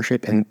in the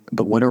starship,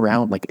 but what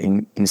around, like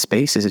in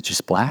space? Is it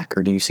just black,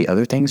 or do you see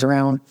other things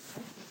around?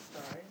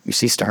 You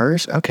see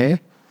stars? Okay.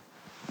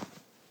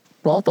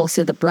 Bubbles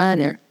to the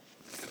planet.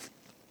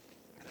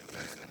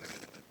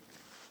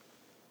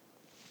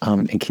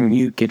 And can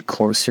you get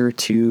closer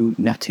to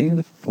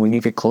Neptune? When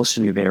you get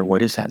closer to there,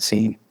 what does that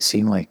seem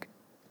like?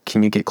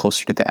 Can you get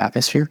closer to the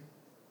atmosphere?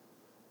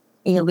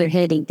 Yeah, we're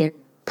heading there.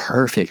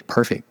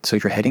 Perfect. So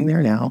you're heading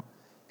there now,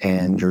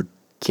 and you're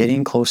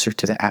getting closer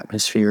to the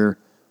atmosphere.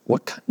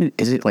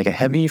 Is it like a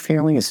heavy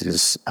feeling? Is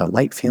it a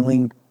light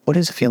feeling? What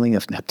is the feeling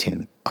of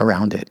Neptune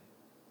around it?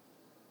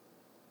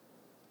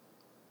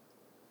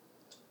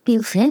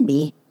 Feels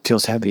heavy.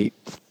 Feels heavy.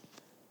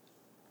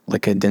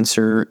 Like a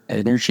denser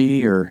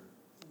energy, or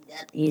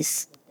That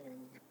is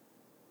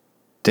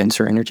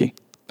denser energy?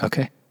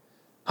 Okay.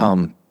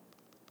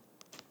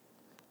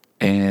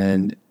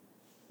 And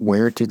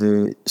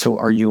so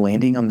are you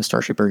landing on the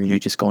starship, or are you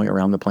just going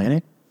around the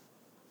planet?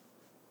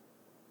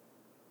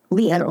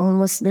 we are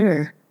almost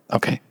there.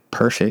 Okay,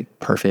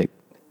 perfect.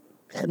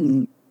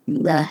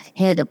 The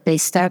head of the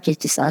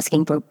starship is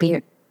asking for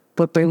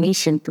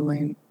permission to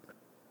land.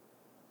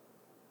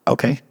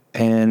 Okay,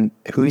 and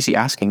who is he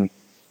asking?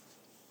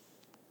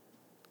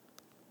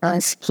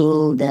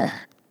 Asking the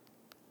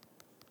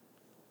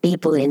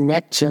people in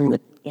Neptune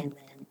and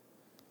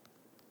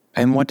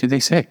And what did they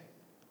say?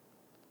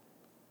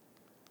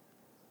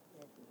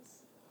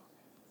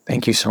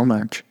 Thank you so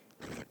much.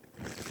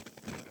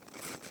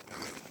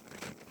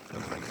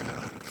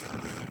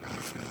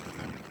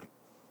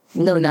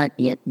 no, not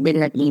yet. They're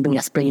not giving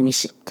us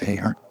permission. They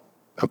are.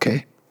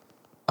 Okay.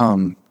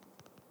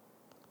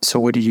 So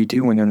what do you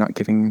do when they're not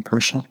giving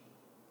permission?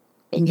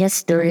 And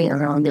just turning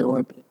around the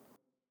orbit.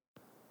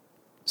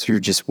 So you're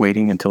just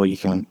waiting until you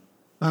can.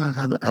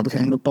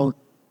 Okay.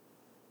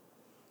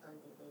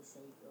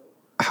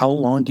 How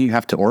long do you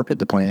have to orbit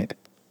the planet?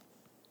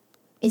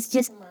 It's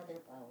just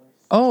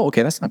Oh,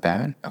 okay, that's not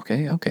bad.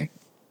 Okay.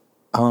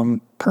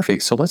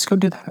 Perfect. So let's go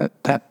to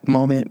that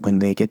moment when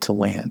they get to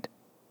land.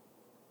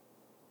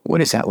 What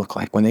does that look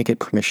like when they get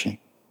permission?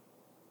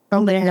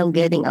 I'm now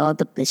getting out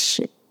of this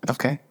ship.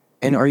 Okay.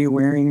 And are you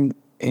wearing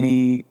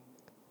any,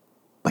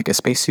 like a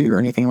spacesuit or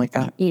anything like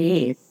that? It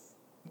is.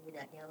 With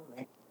a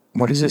helmet.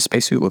 What does a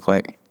spacesuit look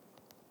like?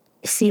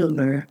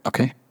 Silver.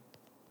 Okay.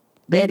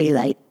 Very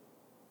light.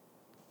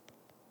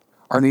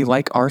 Are they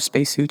like our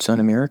spacesuits on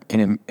America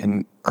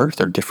in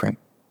Earth, or different?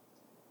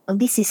 Oh,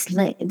 this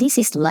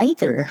is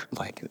lighter.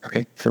 Like,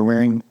 okay, they're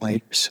wearing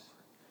layers.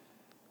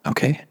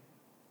 Okay.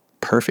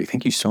 Perfect.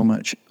 Thank you so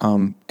much.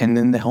 And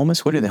then the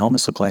helmets, what do the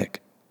helmets look like?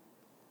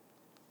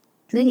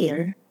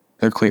 Clear.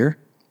 They're clear?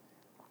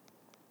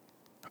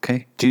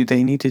 Okay. Do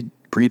they need to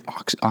breathe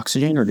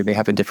oxygen, or do they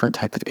have a different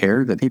type of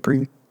air that they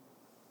breathe?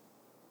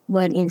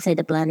 What, inside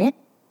the planet?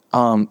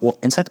 Well,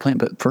 inside the planet,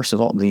 but first of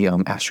all, the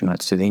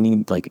astronauts, do they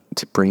need, like,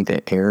 to breathe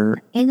the air?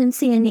 I don't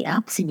see any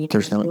oxygen.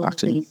 There's no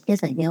oxygen?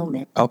 Just a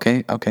helmet.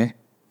 Okay.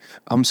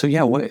 So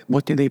yeah,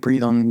 what do they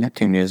breathe on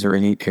Neptune? Is there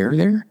any air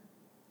there?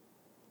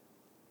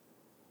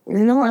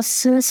 No, as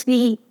soon as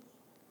we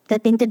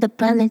get into the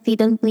planet, we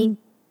don't need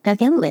a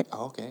helmet.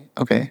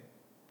 Okay.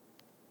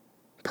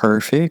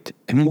 Perfect.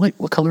 And what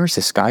color is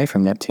the sky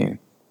from Neptune?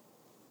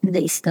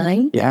 The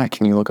sky, Yeah,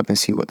 can you look up and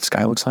see what the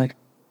sky looks like?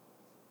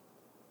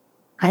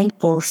 I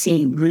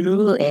foresee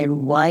blue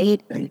and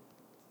white.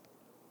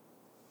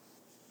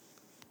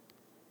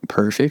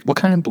 Perfect. What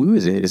kind of blue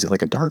is it? Is it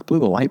like a dark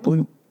blue, a light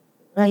blue?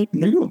 Light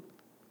blue.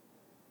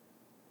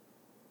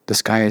 The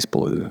sky is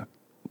blue.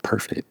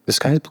 Perfect. The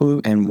sky is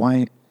blue and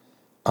white.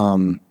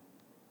 Can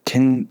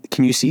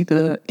you see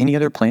any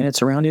other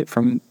planets around it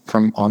from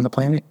on the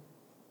planet?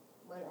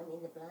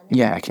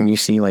 Yeah, can you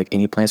see like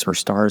any planets or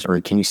stars,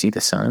 or can you see the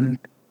sun,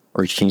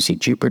 or can you see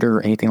Jupiter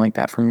or anything like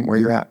that from where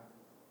you're at?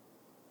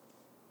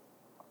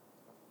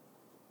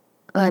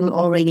 I'm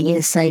already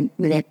inside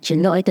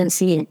Neptune. No, I don't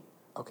see it.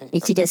 Okay.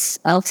 It's just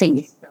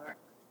outside.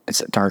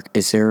 It's dark.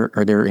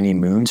 Are there any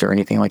moons or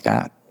anything like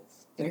that?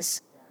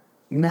 There's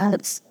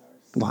maps.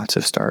 Lots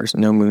of stars.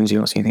 No moons. You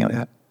don't see anything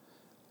like that.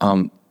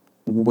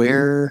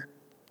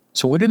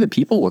 So what do the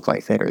people look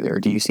like that are there?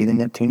 Do you see the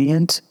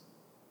Neptunians?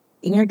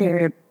 Yeah,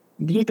 they're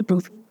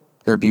beautiful.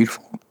 They're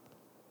beautiful.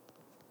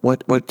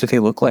 What do they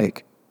look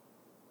like?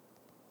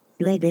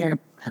 Like they're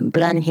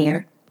blonde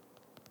hair,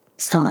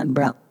 some are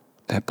brown.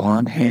 That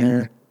blonde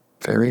hair,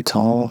 very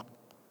tall.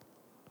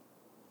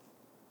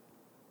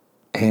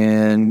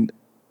 And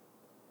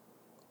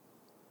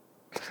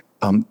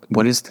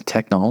what is the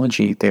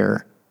technology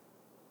there?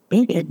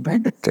 Very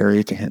advanced. Very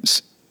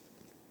advanced.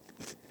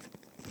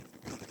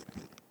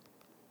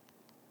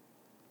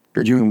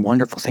 You're doing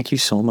wonderful. Thank you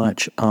so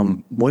much.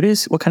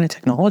 What kind of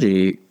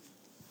technology?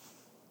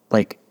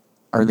 Like,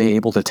 are they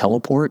able to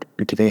teleport?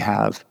 Or do they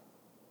have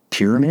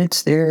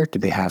pyramids there? Do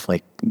they have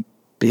like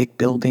big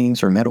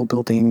buildings or metal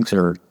buildings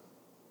or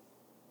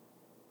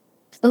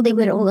So they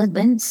were all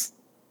advanced.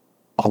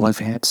 all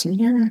advanced?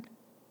 Yeah.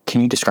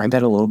 Can you describe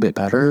that a little bit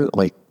better?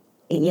 Like,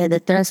 Yeah,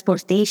 the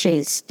transportation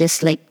is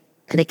just like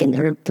an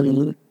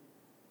airplane.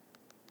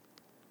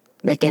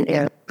 Like an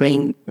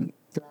airplane.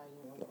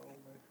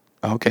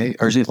 okay.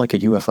 Or is it like a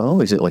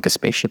UFO? Is it like a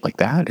spaceship like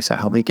that? Is that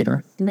how they get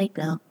around? Like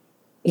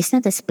it's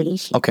not a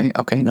spaceship. Okay.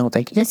 No,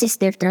 thank you. This is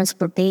their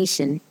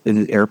transportation. Is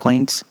it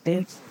airplanes?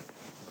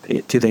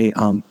 Do they,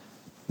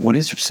 what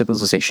is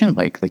civilization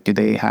like? Like, do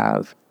they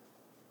have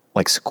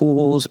like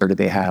schools, or do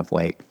they have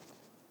like,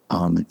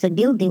 The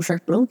buildings are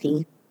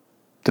floating.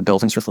 the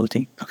buildings are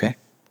floating? Okay.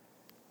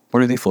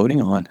 What are they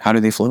floating on? How do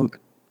they float?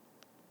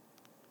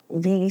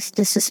 They're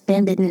just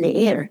suspended in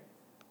the air.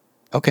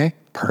 Okay,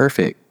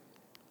 perfect.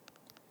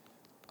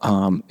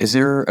 Is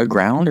there a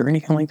ground or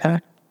anything like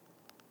that?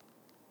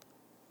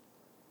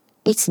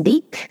 It's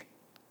deep.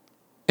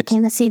 I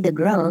cannot see the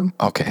ground.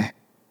 Okay.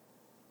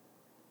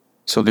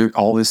 So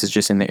all this is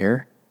just in the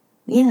air?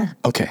 Yeah.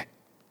 Okay.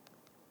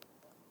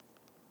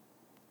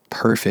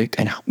 Perfect.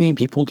 And how many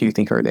people do you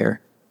think are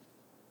there?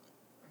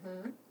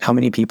 How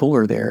many people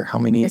are there? How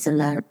many? There's a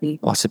lot of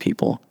people. Lots of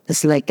people.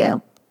 It's like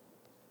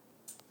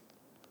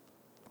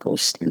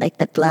like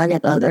the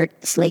planet Earth.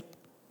 It's like,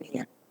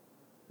 yeah,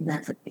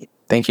 lots of people.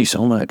 Thank you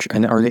so much.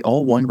 And are they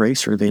all one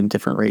race, or are they in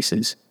different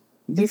races?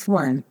 This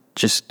one.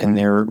 And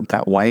they're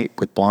that white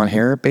with blonde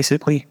hair,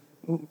 basically?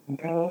 Brown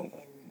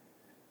and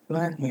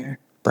blonde hair.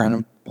 Brown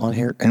and blonde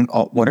hair. And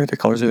what are the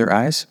colors of their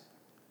eyes?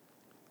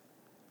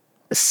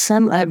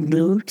 Some are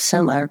blue,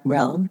 some are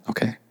brown.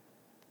 Okay.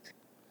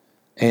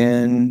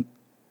 And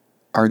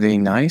are they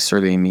nice? Are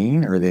they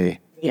mean?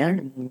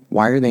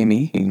 Why are they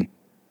mean?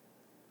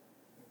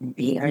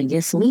 They are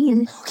just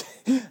mean.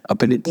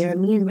 But They're a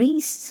mean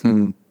race.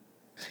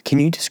 Can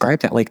you describe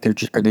that? Like,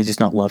 are they just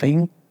not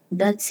loving?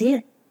 That's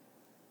it.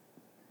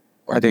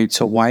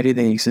 So why do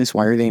they exist?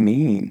 Why are they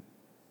mean?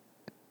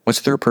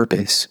 What's their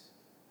purpose?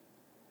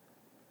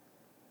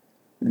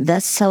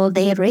 That's how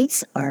their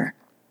race are.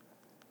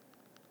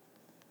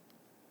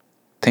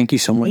 Thank you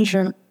so They much.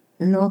 don't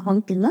know how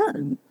to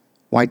love.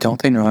 Why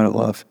don't they know how to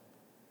love?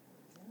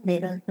 They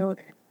don't know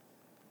that.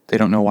 They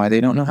don't know why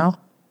they don't know how?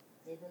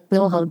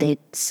 Know how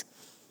that's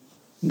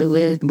the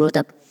way it's brought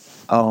up.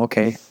 Oh,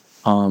 okay.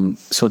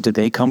 So did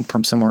they come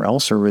from somewhere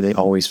else, or were they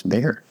always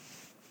there?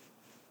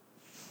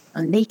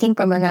 And they came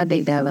from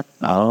another galaxy.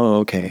 Oh,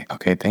 okay.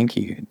 Okay, thank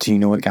you. Do you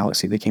know what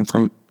galaxy they came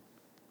from?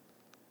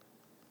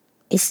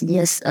 It's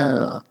just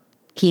a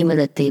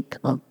cumulative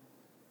of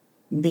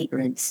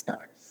different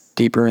stars.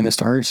 Deeper in the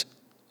stars?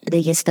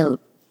 They just come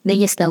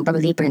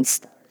from different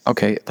stars.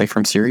 Okay, like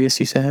from Sirius,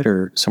 you said,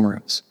 or somewhere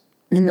else?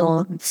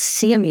 No,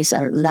 Sirius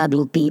are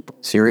loving people.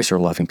 Sirius or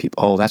loving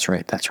people? Oh, that's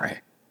right.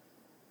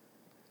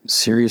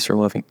 Serious or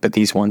loving, but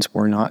these ones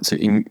were not. So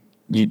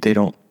they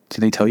don't.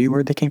 Did they tell you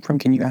where they came from?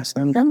 Can you ask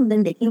them? Some of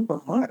them, they came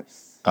from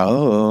Mars.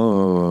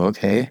 Oh,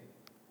 okay.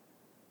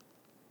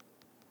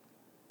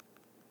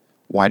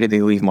 Why did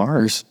they leave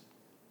Mars?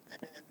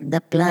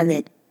 The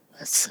planet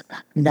was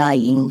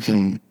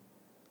dying.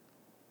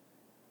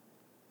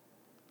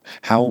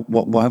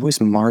 Why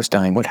was Mars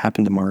dying? What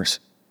happened to Mars?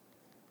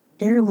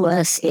 There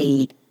was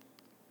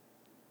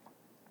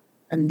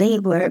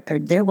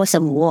there was a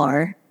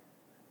war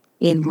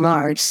in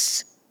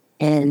Mars,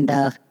 and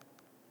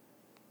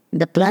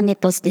the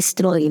planet was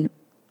destroyed.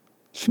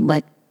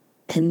 But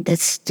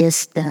that's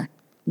just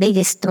they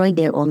destroyed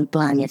their own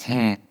planet.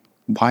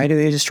 Why did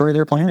they destroy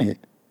their planet?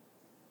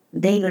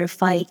 They were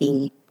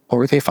fighting What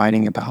were they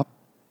fighting about?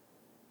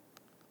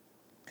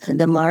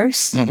 the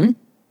Mars.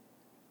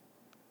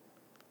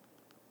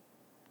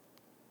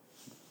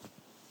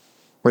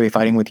 Were they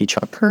fighting with each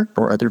other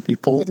or other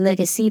people? It's like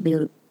a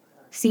civil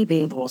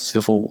war.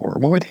 Civil war.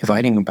 What were they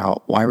fighting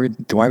about? Why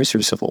was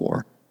there a civil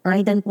war?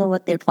 I don't know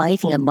what they're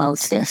fighting about.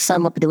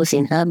 Some of those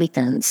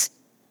inhabitants,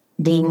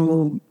 they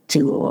moved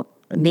to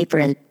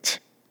different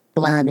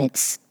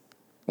planets,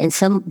 and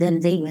some of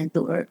them they went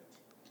to Earth.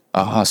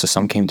 So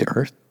some came to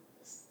Earth.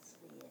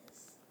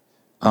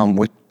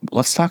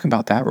 Let's talk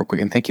about that real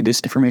quick. And thank you. This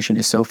information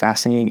is so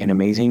fascinating and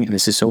amazing, and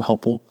this is so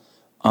helpful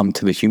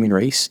to the human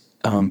race.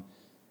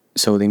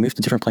 So they moved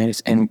to different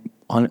planets, and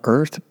on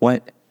Earth,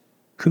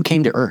 who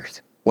came to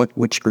Earth?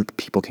 Which group of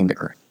people came to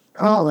Earth?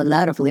 Oh, a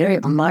lot of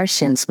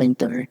Martians went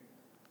to Earth.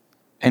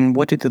 And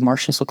what did the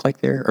Martians look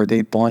like there? Are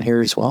they blonde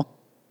hair as well?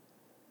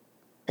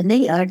 And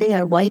they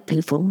are white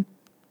people.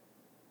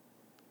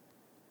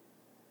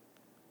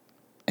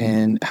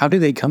 And how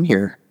did they come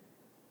here?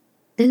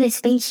 In a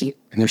spaceship.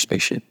 In their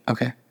spaceship.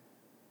 Okay.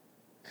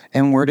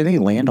 And where did they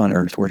land on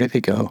Earth? Where did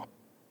they go?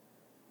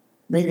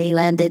 When they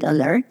landed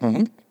on Earth,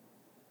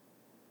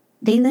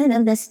 they landed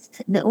on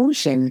the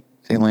ocean.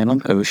 They land on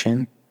the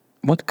ocean.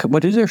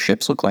 What do their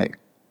ships look like?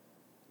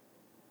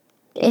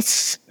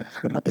 It's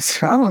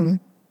strong.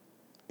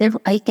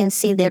 I can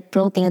see they're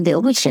floating in the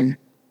ocean.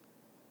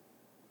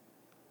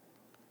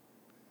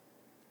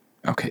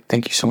 Okay,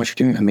 thank you so much for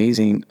doing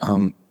amazing.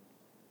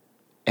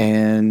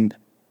 And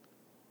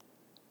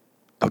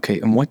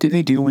what do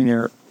they do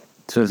when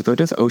so they go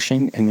to the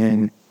ocean and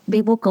then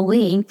They walk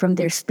away from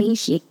their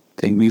spaceship.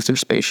 they leave their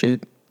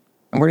spaceship?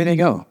 And where do they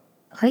go?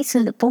 I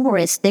saw the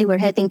forest. They were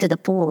heading to the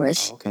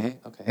forest. Okay.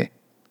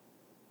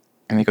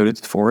 And they go to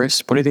the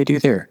forest. What do they do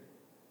there?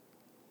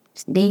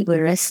 They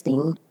were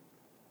resting.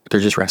 They're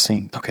just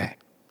resting. Okay.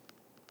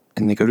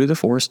 And they go to the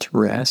forest to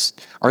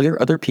rest. Are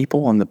there other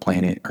people on the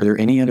planet? Are there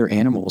any other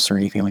animals or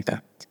anything like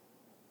that?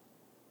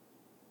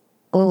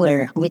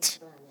 Or which?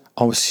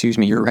 Oh, excuse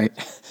me. You're right.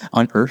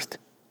 On Earth?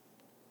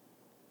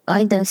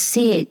 I don't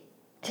see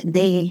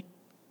it.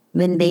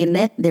 When they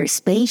left their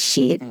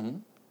spaceship,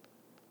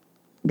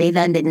 they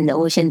landed in the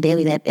ocean. They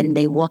left and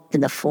they walked to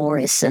the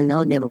forest. So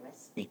now they were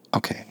resting.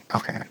 Okay.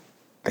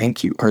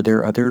 Thank you. Are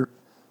there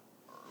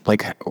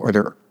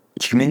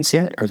humans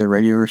yet? Are there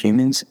regular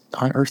humans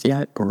on Earth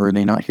yet? Or are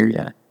they not here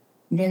yet?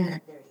 They're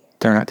not there yet.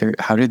 They're not there.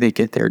 How did they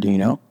get there? Do you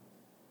know?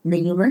 The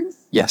humans?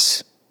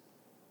 Yes.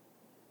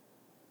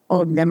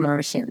 Or the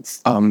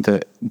Martians?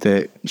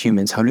 The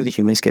humans. How do the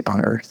humans get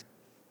on Earth?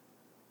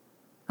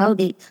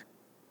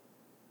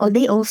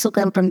 They also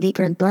come from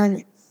different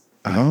planets.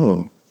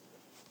 Oh.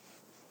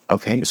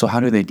 Okay. So how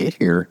do they get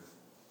here?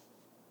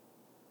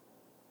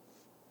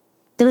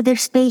 Through their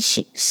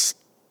spaceships.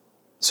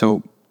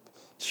 So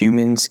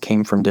humans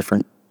came from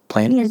different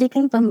planets? Yeah, they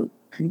came from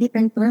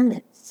different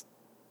planets.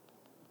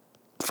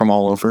 From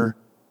all over?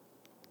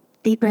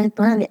 Different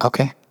planets.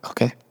 Okay.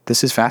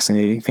 This is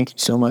fascinating. Thank you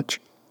so much.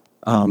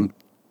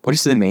 What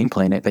is the main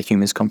planet that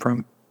humans come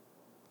from?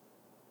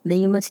 The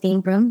humans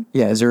came from?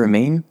 Yeah, is there a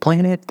main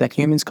planet that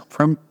humans come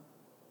from?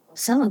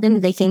 Some of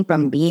them, they came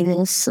from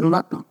Venus.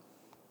 Most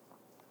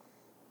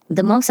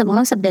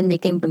of them, they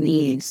came from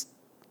Venus.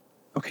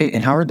 Okay,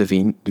 and how are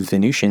the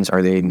Venusians?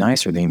 Are they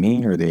nice? Are they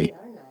mean? Are they?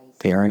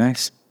 They are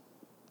nice.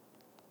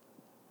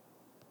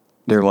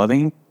 They're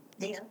loving?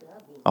 They are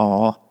loving.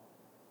 Aw.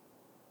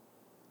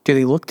 Do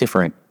they look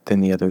different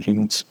than the other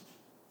humans?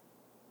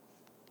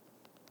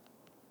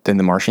 Than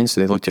the Martians?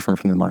 Do they look different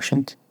from the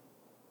Martians?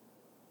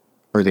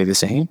 Or are they the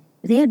same?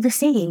 They are the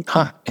same.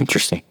 Huh,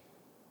 interesting.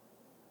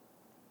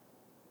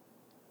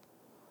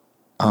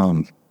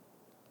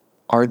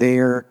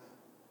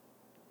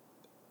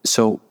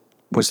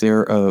 Was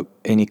there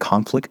any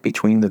conflict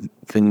between the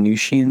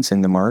Venusians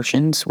and the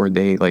Martians? Did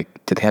they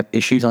have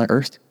issues on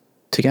Earth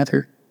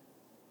together?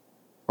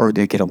 Or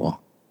did they get along?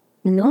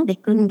 No, they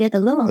couldn't get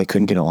along. They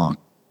couldn't get along.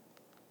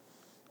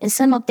 And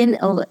some of them,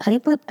 I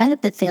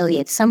have to tell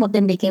you, some of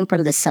them, they came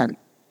from the sun.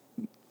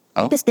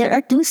 Oh. Because there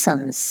are two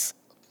suns.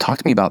 Talk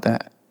to me about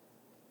that.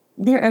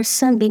 There are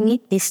sun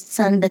beneath this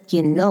sun that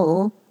you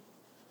know.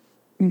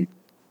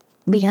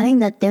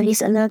 Behind that, there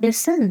is another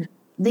sun.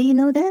 Do you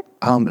know that?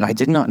 I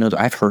did not know that.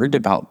 I've heard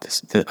about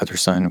the other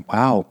sun.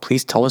 Wow,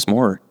 please tell us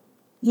more.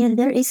 Yeah,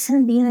 there is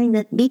sun behind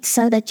that big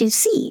sun that you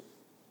see.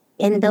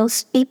 And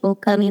those people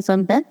coming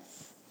from that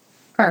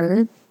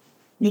earth,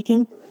 they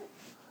can,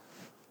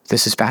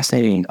 This is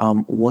fascinating.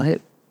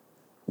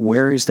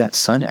 Where is that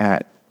sun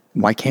at?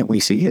 Why can't we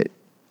see it?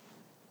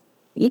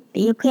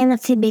 you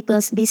cannot see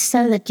because this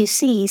sun that you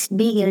see is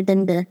bigger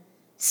than the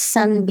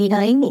sun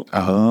behind it.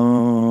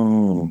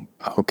 Oh,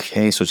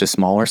 okay. So it's a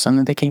smaller sun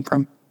that they came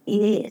from?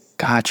 Yes.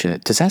 Gotcha.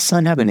 Does that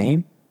sun have a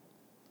name?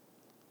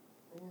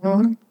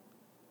 No,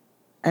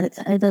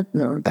 I don't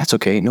know. That's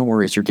okay. No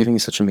worries. You're giving me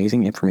such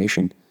amazing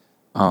information.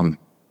 So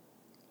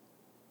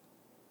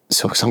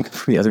something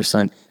from the other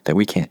sun that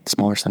we can't,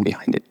 smaller sun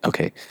behind it.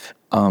 Okay.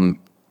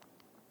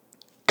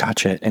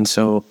 Gotcha. And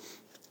so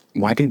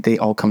why did they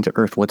all come to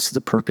Earth? What's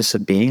the purpose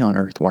of being on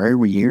Earth? Why are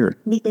we here?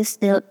 Because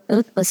the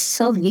earth was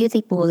so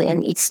beautiful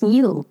and it's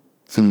new.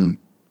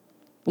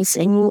 It's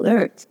a new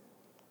earth.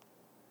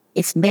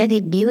 It's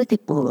very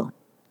beautiful.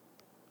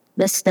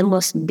 That's the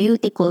most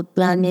beautiful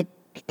planet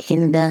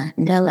in the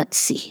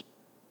galaxy.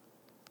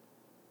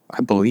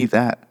 I believe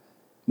that.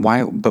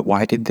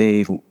 Why did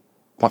they,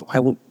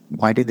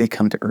 why did they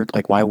come to Earth?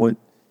 Like,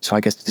 so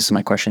I guess this is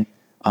my question.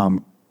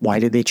 Why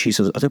did they choose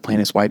those other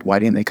planets? Why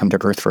didn't they come to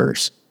Earth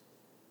first?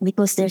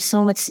 Because there's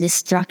so much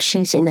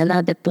distractions in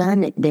another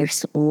planet.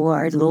 There's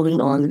war going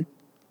on.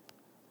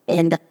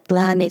 And the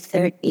planet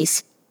Earth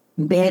is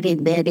very,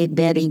 very,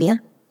 very young.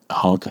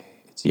 Oh, okay.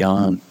 It's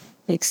young.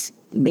 It's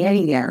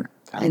very young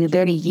and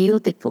very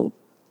beautiful.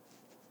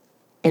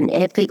 And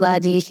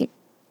everybody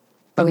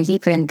from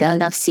different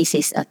galaxies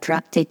is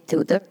attracted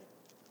to the.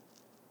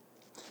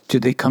 Do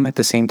they come at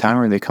the same time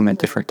or they come at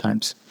different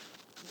times?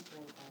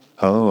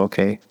 Oh,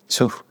 okay.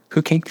 So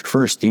who came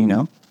first? Do you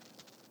know?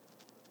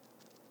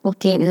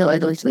 Okay, no, I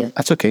don't know.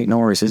 That's okay. No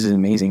worries. This is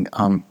amazing.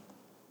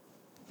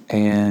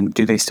 And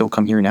do they still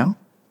come here now?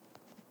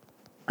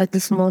 At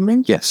this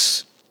moment?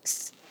 Yes.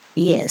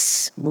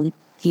 Yes.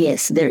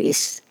 Yes, there is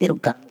still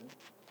coming.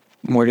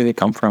 Where do they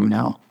come from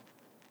now?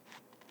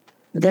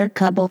 There are a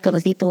couple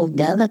of little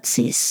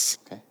galaxies.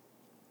 Okay.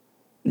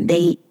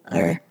 They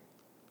are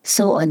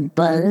so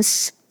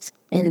advanced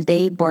and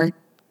they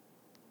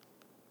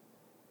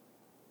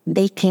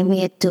came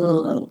here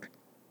to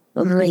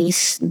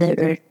raise the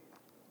earth.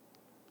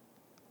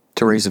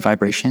 To raise the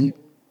vibration?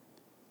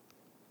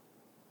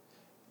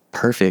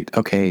 Perfect.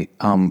 Okay.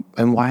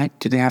 And why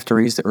do they have to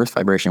raise the Earth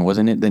vibration?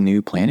 Wasn't it the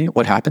new planet?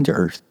 What happened to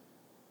Earth?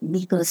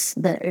 Because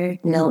the earth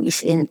now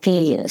is in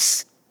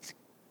chaos.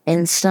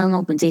 And some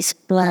of this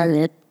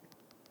planet,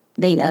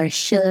 they are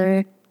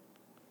here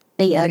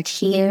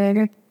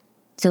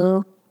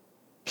to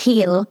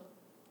heal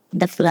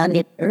the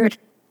planet Earth.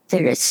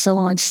 There is so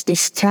much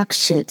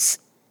distractions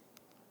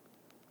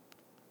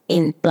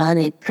in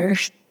planet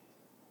Earth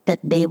that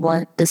they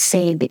want to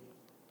save it.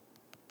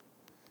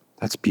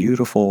 That's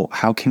beautiful.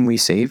 How can we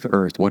save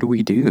Earth? What do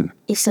we do?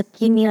 It's a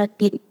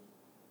cumulative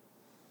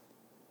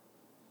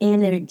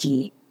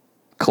energy,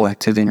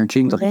 Collective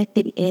energy?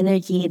 collective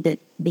energy that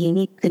they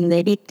need to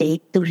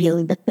meditate to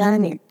heal the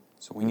planet.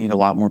 So we need a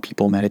lot more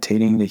people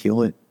meditating to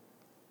heal it.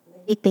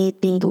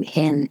 Meditating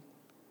and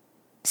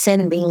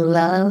sending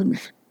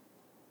love.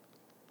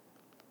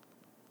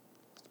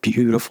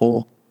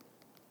 Beautiful.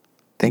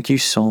 Thank you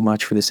so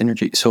much for this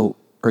energy.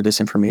 Or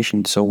this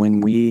information. So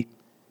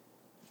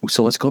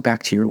let's go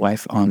back to your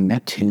life on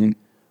Neptune.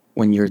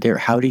 When you're there,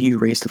 how do you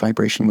raise the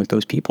vibration with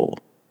those people?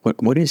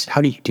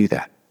 How do you do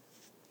that?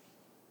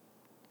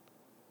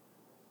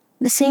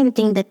 The same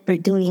thing that we're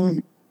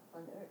doing.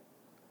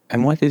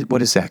 And what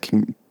is that?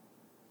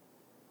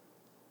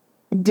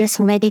 Just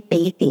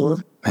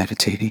meditating.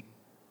 Meditating.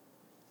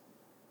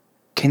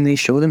 Can they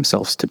show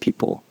themselves to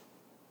people?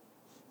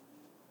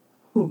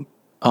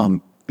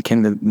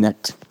 Can the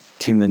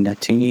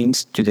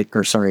Neptunians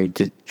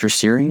your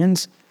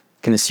Syrians?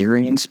 Can the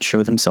Syrians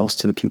show themselves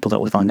to the people that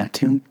live on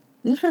Neptune?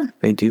 Yeah.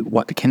 They do.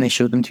 What can they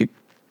show them to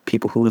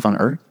people who live on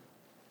Earth?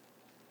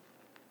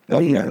 Oh,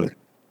 yeah.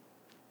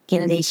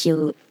 Can they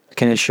show?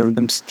 Can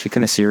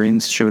the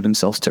Syrians show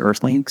themselves to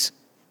Earthlings?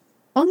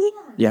 Oh, yeah.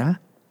 Yeah.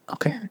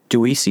 Okay. Do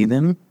we see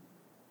them?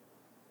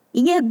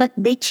 Yeah, but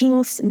they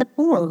change the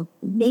form.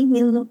 They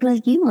will look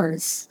like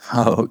yours.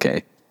 Oh,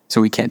 okay.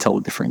 So we can't tell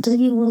the difference. So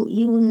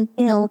you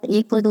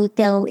couldn't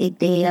tell if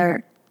they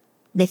are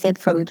different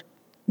from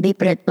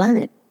different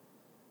planet.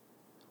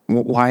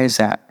 Why is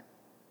that?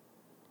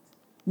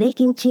 They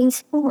can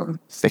change form.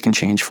 They can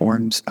change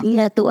forms.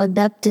 Yeah, to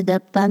adapt to the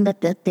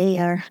planet that they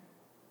are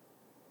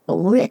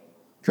with.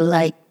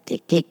 Like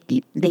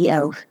they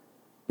are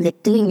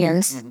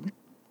Neptunians,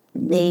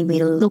 they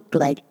will look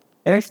like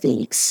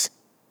Earthlings.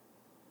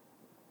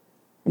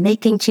 They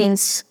can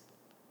change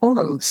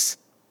forms.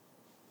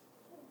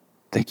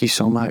 Thank you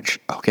so much.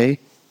 Okay.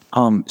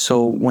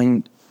 So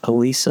when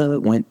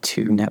Elisa went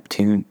to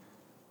Neptune,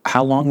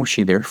 how long was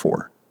she there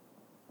for?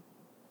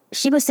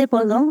 She was there for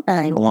a long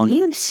time.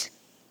 Years.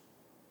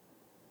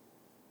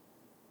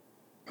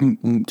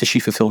 Did she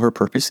fulfill her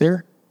purpose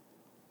there?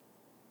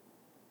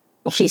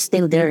 She's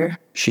still there.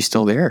 She's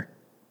still there.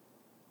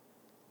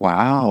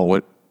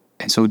 Wow.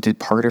 And so did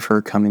part of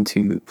her come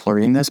into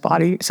Florina's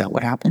body? Is that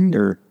what happened?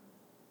 Or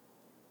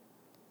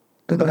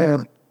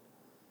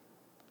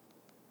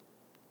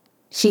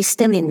She's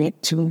still in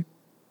Neptune.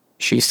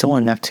 She's still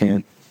on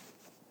Neptune.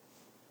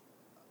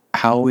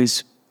 How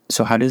does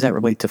that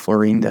relate to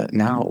Florinda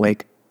now?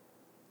 Like,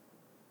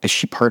 is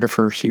she part of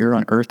her here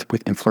on Earth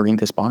within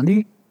Florinda's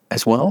body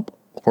as well?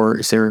 Or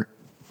is there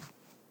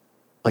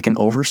like an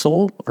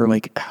oversoul? Or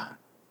like,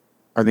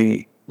 are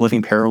they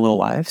living parallel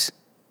lives?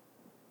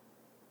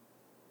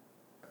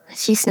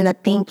 She's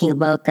not thinking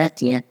about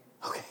that yet.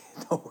 Okay,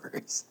 no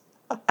worries.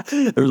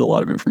 There's a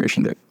lot of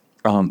information there.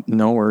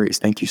 No worries.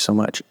 Thank you so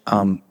much.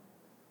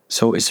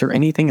 So is there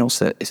anything else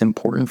that is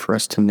important for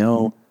us to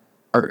know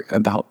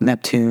about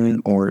Neptune,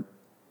 or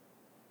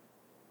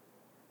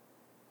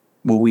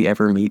will we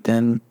ever meet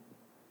them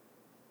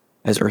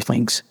as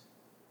Earthlings?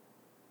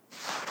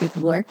 It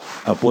worked.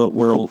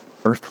 Will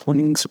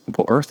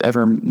Earth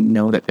ever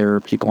know that there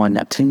are people on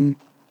Neptune?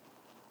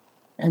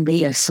 And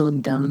they are so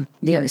dumb.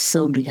 They are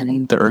so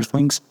behind. The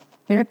Earthlings?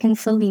 They're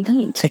so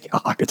behind.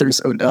 They're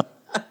so dumb.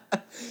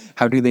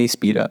 How do they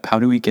speed up? How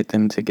do we get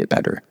them to get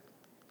better?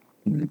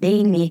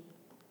 They need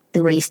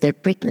to raise their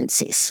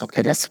frequencies.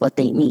 Okay. That's what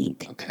they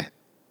need. Okay.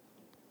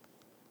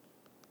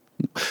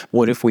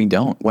 What if we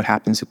don't? What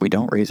happens if we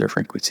don't raise our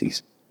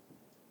frequencies?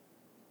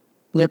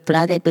 Your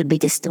planet will be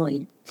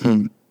destroyed.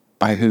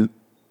 By who?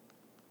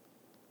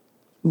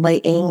 By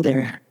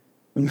anger.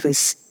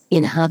 Because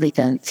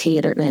inhabitants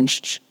here on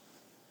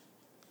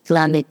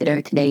planet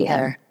Earth, they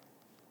are.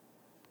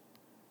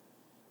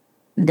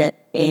 The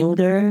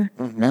anger,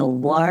 the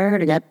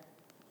war, that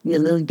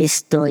will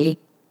destroy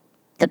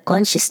the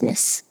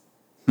consciousness.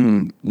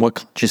 What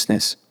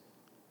consciousness?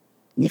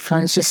 The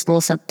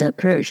consciousness of the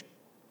Earth.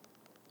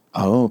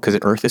 Oh, because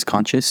the Earth is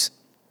conscious?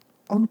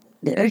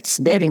 The Earth's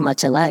very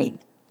much alive.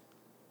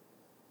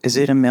 Is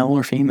it a male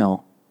or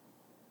female?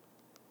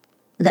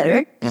 The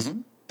Earth?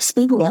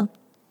 Speaking of,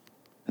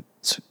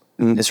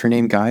 Is her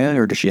name Gaia,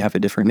 or does she have a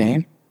different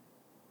name?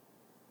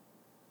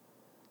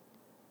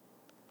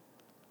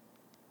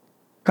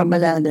 from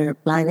another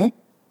planet,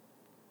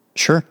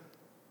 Sure.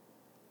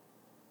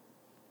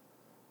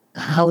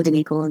 how do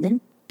we call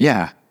them?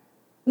 Yeah.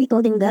 We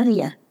call them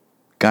Gloria.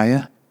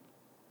 Gaia.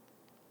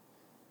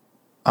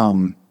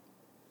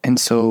 And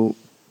so,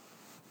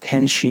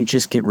 can she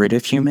just get rid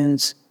of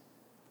humans?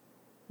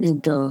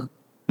 The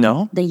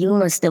No?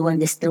 humans, the one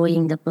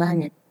destroying the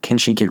planet. Can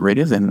she get rid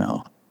of them,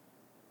 though?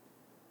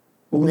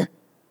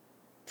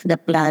 The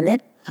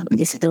planet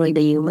destroy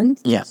the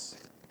humans, Yes.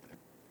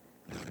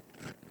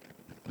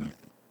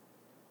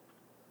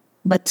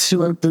 but she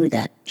won't do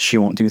that. She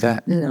won't do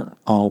that? No.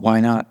 Oh, why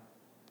not?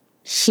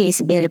 She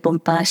is very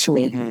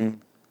compassionate.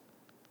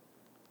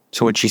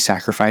 So would she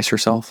sacrifice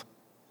herself?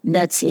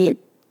 That's it.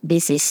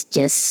 This is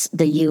just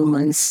the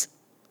humans'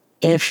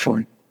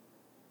 effort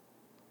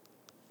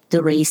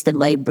to raise the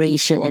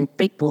vibration and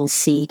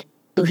frequency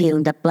to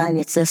heal the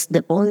planet. That's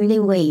the only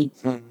way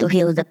to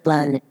heal the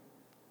planet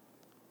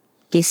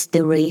is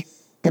to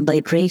raise the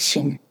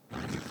vibration.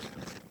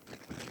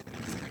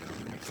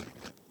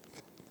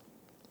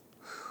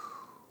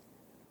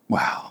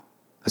 Wow.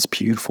 That's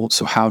beautiful.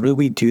 So how do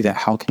we do that?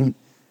 How can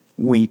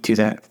we do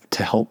that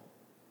to help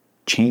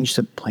change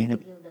the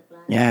planet?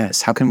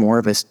 Yes. How can more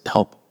of us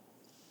help?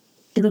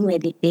 Through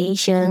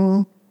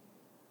meditation,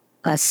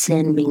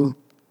 ascending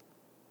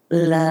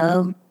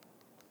love,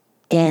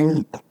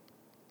 and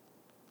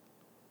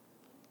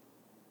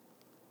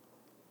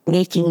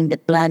making the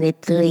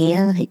planet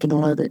clear. You can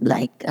hold it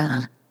like,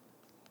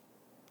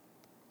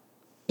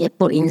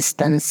 for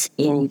instance,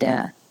 in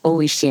the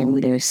ocean,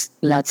 there's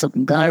lots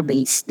of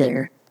garbage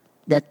there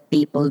that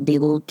people, they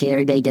won't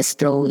care, they just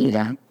throw it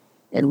out.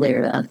 And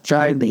there are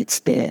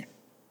garbage there.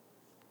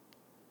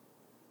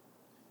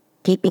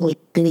 Keeping it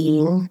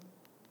clean,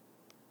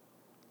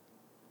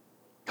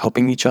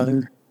 Helping each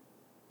other?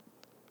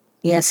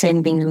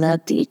 sending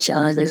love to each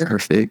other,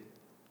 Perfect.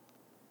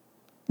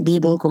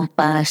 giving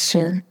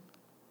compassion.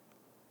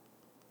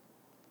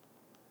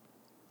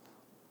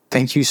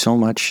 Thank you so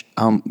much.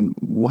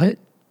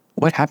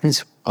 What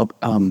happens?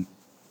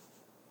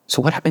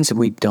 So what happens if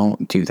we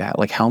don't do that?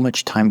 Like, how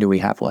much time do we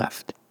have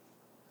left?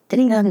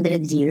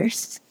 300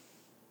 years,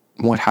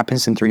 What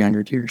happens in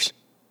 300 years?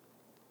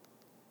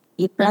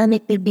 the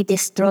planet will be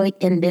destroyed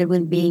and there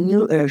will be a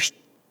new Earth.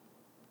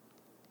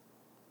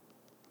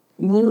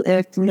 New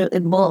Earth will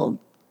evolve.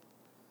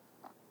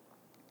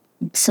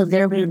 So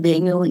there will be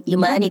new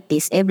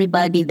humanities.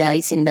 Everybody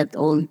dies in that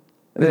old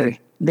Earth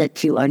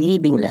that you are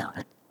living now.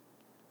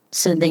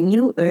 So the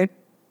new Earth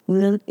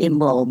will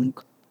evolve.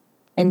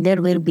 And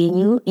there will be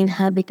new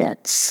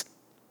inhabitants,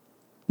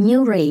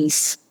 new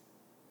race.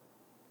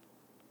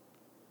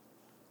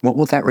 What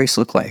will that race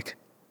look like?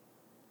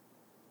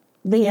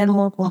 They are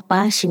more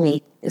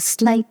compassionate.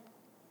 It's like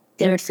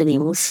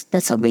Earthlings,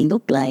 that's how they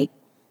look like.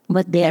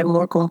 But they are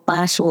more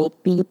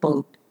compassionate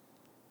people.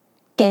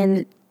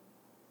 And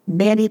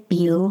very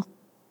few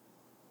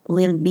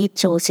will be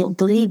chosen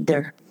to live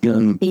there.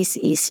 This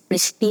is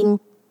pristine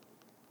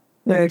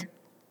Earth.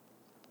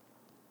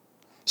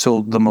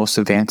 So the most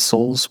advanced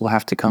souls will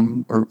have to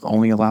come, or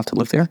only allowed to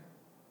live there?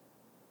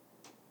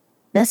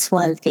 That's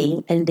one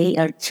thing, and they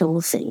are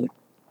chosen.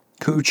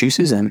 Who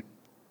chooses them?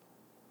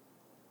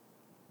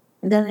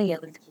 Gloria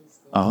will choose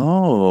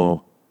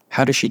Oh,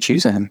 how does she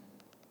choose him?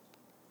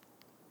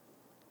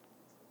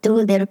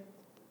 through their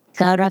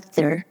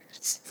character.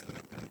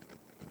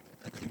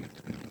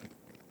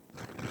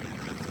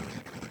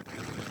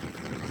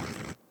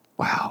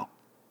 Wow.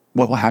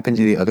 What will happen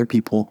to the other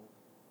people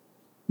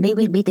They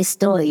will be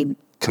destroyed.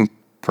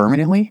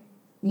 permanently?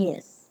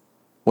 Yes.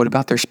 What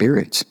about their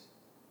spirits?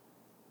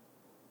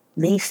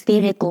 The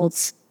spirit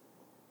goes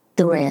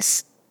to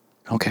rest.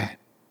 Okay.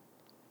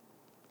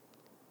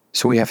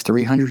 So we have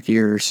 300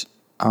 years.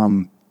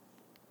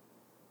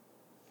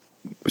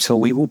 So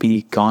we will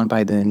be gone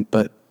by then,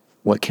 but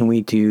what can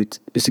we do?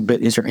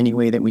 Is there any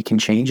way that we can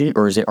change it,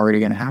 or is it already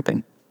going to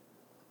happen?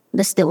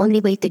 That's the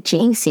only way to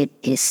change it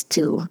is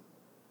through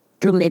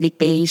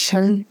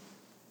meditation.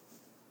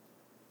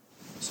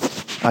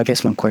 I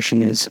guess my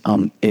question is,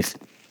 if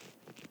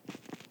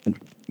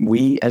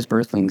we as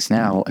Earthlings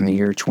now in the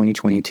year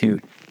 2022,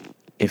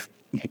 if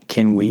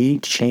can we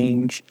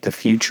change the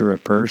future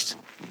of Earth,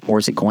 or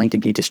is it going to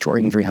be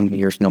destroyed in 300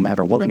 years no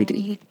matter what we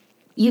do?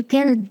 You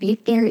can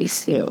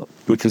still.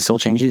 We can still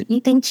change it? You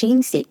can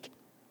change it.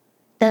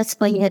 That's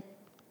why you had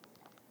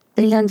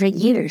 300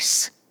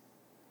 years.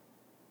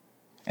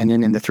 And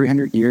then in the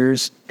 300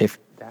 years, if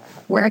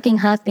Working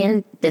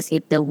happen,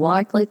 if the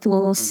war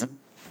close,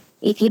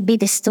 it will be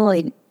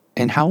destroyed.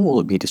 and how will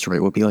it be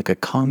destroyed? Will it be like a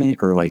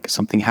comet or like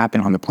something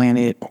happen on the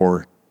planet,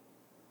 or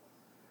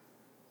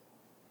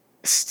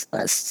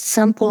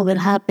Something will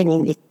happen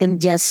and it can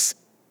just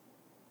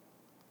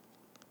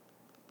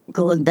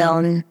go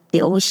down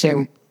the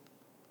ocean.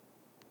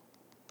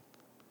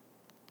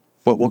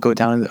 what will go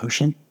down in the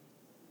ocean?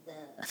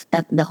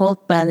 That the whole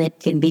planet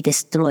can be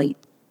destroyed.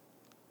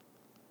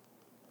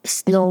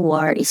 Snow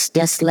war is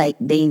just like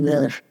they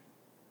will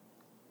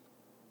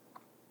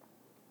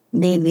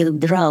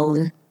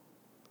drown.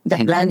 The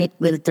planet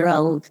will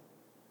drown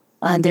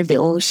under the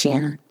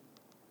ocean.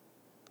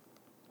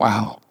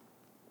 Wow.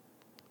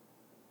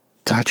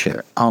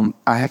 Gotcha.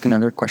 I have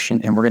another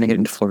question, and we're going to get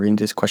into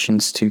Florian's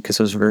questions too, because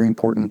those are very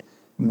important.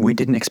 We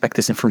didn't expect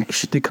this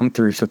information to come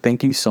through, so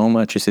thank you so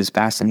much. This is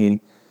fascinating.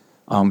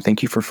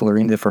 Thank you for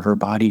Florinda, for her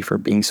body, for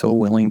being so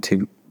willing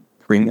to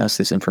bring us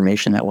this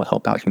information that will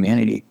help out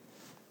humanity.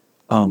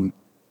 Who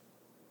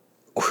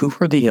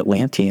were the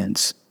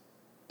Atlanteans?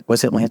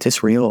 Was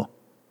Atlantis real?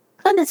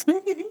 Oh, that's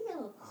very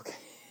real.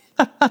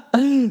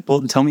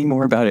 Well, tell me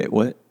more about it.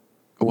 What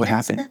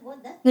happened? What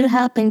will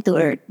happen to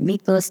Earth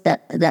because the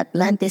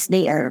Atlantis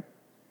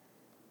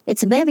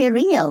it's very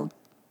real.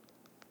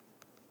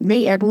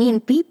 They are mean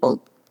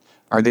people.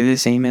 Are they the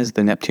same as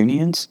the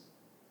Neptunians?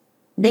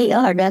 They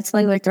are. That's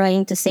why we're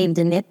trying to save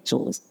the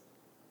Neptunes.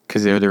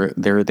 Because they're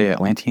the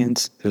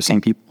Atlanteans? They're the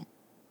same people?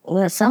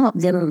 Well, some of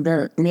them,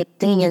 the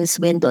Neptunians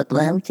went to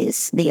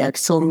Atlantis. They are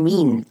so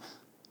mean.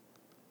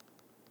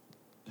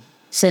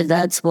 So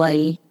that's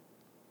why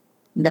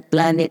the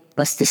planet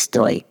was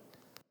destroyed.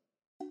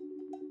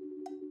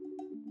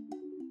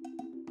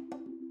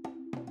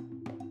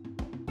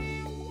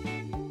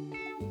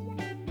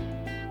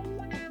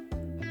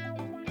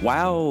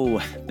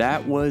 Wow,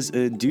 that was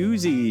a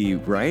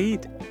doozy,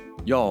 right?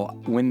 Y'all,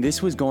 when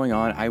this was going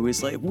on, I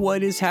was like,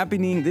 what is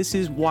happening? This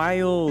is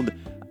wild.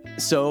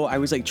 So I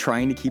was like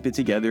trying to keep it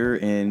together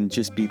and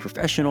just be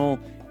professional.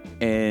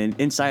 And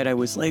inside I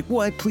was like,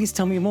 what? Please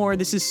tell me more.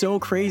 This is so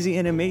crazy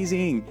and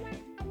amazing.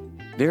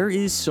 There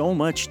is so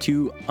much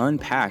to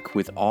unpack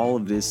with all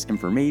of this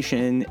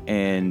information,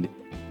 and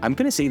I'm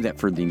going to save that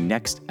for the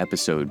next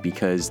episode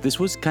because this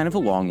was kind of a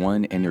long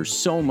one and there's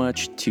so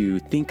much to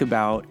think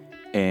about,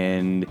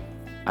 and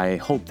I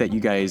hope that you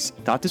guys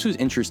thought this was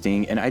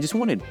interesting. And I just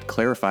want to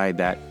clarify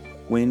that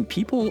when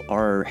people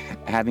are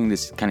having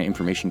this kind of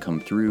information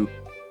come through,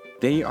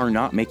 they are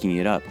not making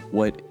it up.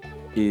 What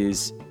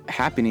is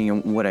happening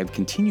and what I've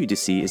continued to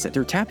see is that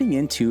they're tapping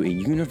into a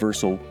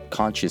universal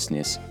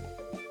consciousness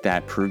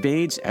that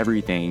pervades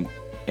everything.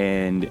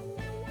 And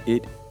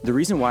the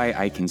reason why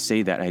I can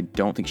say that I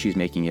don't think she's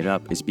making it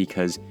up is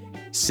because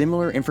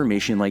similar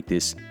information like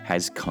this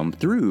has come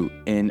through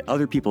in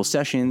other people's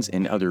sessions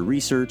and other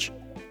research.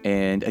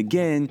 And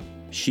again,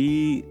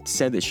 she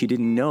said that she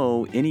didn't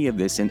know any of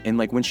this. And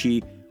like when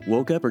she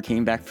woke up or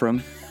came up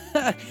from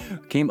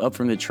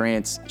the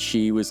trance,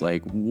 she was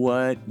like,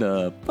 what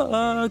the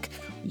fuck?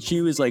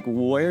 She was like,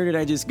 where did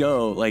I just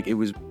go? Like, it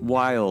was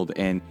wild.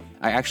 And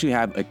I actually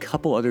have a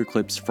couple other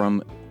clips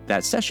from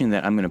that session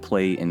that I'm going to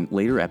play in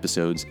later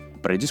episodes,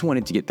 but I just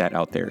wanted to get that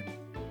out there.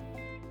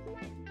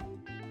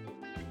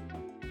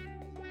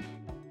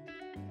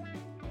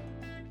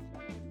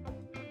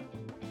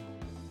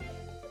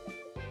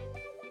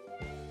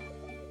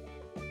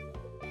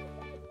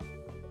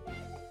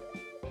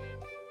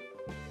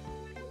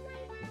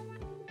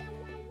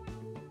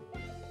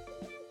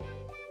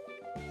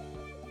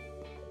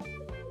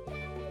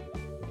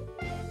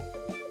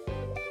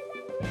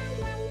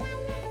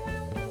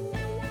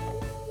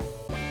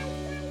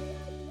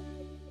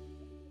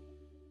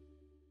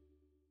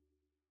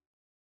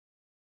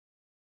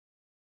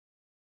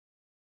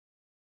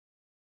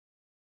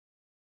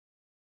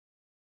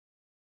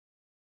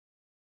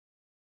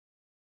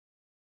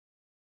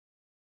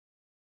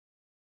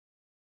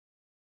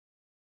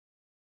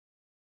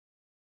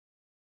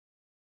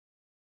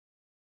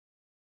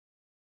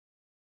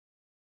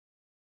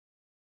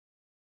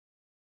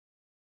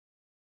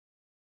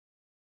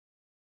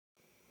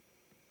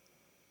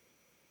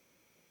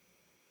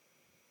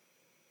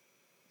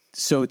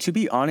 So to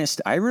be honest,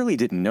 I really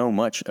didn't know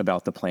much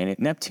about the planet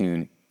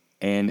Neptune.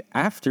 And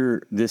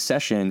after this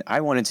session,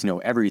 I wanted to know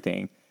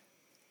everything.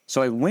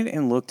 So I went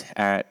and looked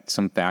at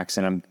some facts,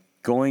 and I'm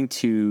going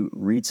to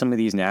read some of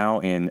these now.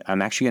 And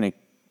I'm actually going to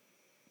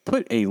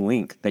put a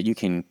link that you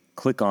can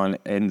click on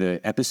in the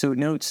episode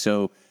notes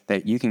so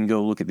that you can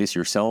go look at this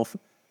yourself.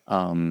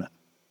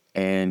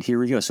 And here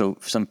we go. So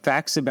some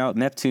facts about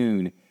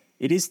Neptune.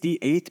 It is the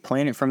 8th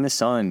planet from the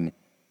sun,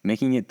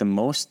 making it the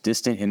most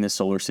distant in the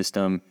solar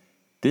system.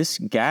 This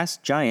gas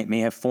giant may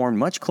have formed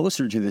much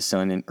closer to the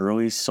sun in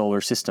early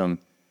solar system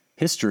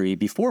history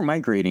before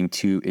migrating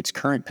to its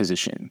current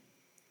position.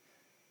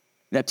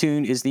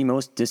 Neptune is the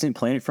most distant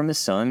planet from the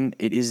sun.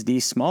 It is the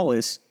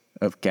smallest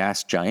of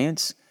gas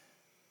giants.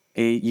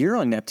 A year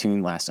on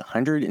Neptune lasts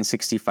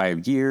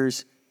 165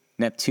 years.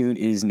 Neptune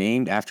is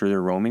named after the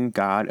Roman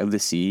god of the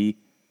sea,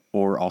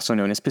 or also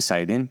known as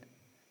Poseidon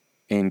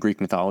in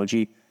Greek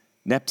mythology.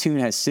 Neptune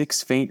has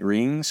 6 faint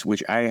rings,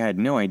 which I had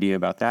no idea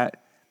about that.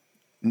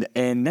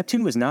 And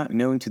Neptune was not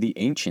known to the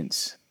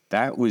ancients.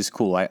 That was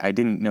cool. I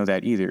didn't know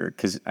that either,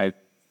 because I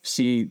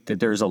see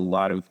that there's a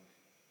lot of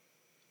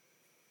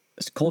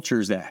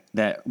cultures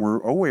that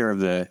were aware of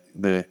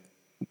the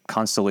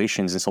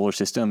constellations and solar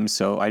systems.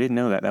 So I didn't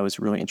know that. That was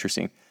really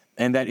interesting.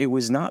 And that it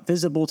was not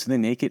visible to the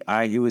naked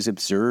eye. It was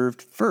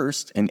observed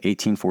first in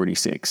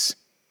 1846.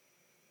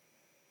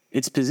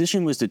 Its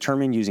position was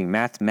determined using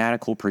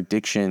mathematical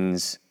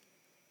predictions.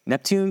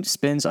 Neptune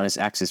spins on its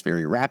axis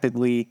very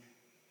rapidly.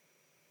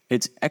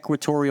 Its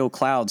equatorial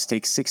clouds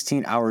take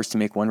 16 hours to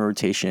make one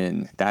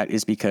rotation. That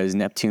is because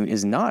Neptune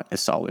is not a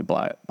solid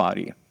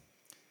body.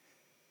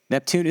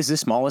 Neptune is the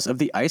smallest of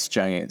the ice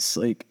giants.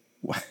 Like,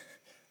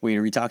 wait,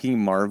 are we talking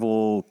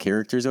Marvel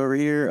characters over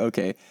here?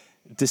 Okay.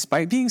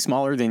 Despite being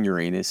smaller than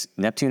Uranus,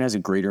 Neptune has a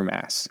greater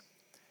mass.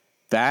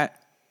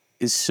 That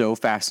is so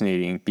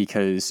fascinating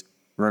because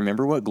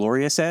remember what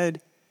Gloria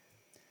said?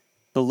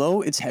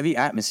 Below its heavy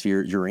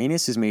atmosphere,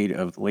 Uranus is made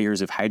of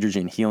layers of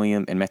hydrogen,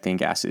 helium, and methane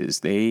gases.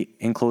 They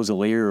enclose a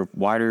layer of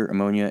water,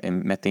 ammonia,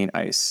 and methane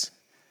ice.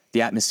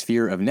 The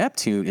atmosphere of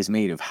Neptune is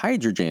made of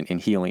hydrogen and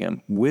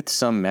helium with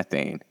some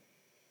methane.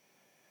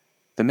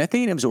 The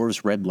methane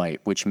absorbs red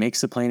light, which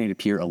makes the planet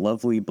appear a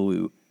lovely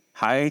blue.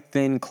 High,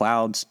 thin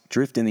clouds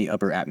drift in the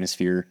upper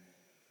atmosphere.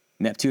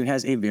 Neptune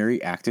has a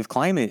very active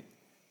climate.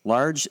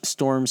 Large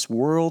storms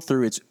whirl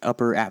through its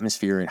upper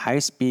atmosphere, and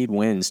high-speed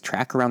winds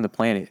track around the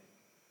planet.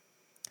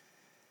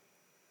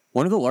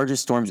 One of the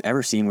largest storms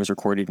ever seen was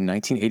recorded in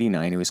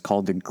 1989. It was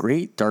called the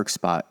Great Dark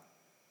Spot.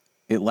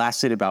 It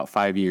lasted about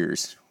 5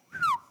 years.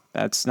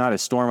 That's not a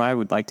storm I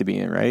would like to be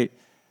in, right?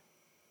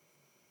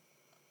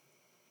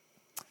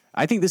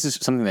 I think this is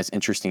something that's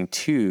interesting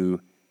too,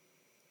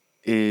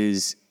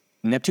 is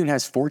Neptune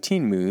has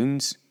 14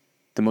 moons.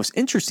 The most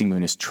interesting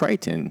moon is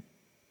Triton,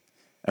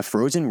 a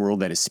frozen world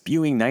that is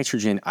spewing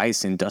nitrogen,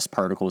 ice, and dust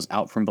particles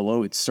out from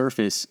below its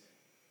surface.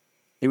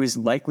 It was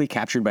likely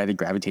captured by the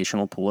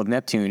gravitational pull of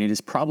Neptune. It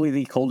is probably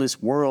the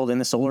coldest world in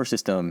the solar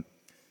system.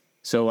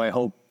 So I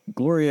hope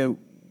Gloria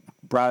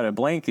brought a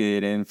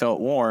blanket and felt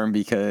warm,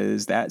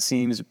 because that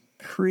seems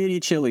pretty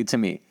chilly to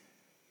me.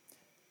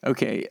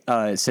 Okay,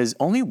 it says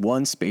only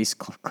one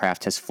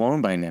spacecraft has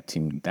flown by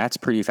Neptune. That's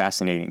pretty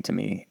fascinating to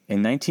me.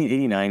 In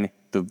 1989,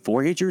 the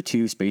Voyager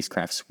 2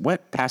 spacecraft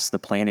swept past the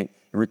planet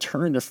and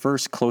returned the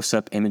first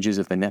close-up images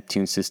of the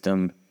Neptune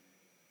system.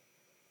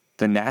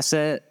 The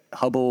NASA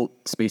Hubble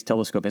Space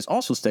Telescope has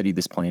also studied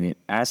this planet,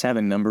 as have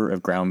a number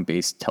of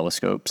ground-based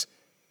telescopes.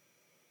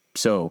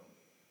 So,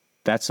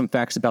 that's some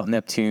facts about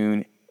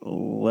Neptune.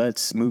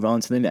 Let's move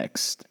on to the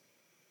next.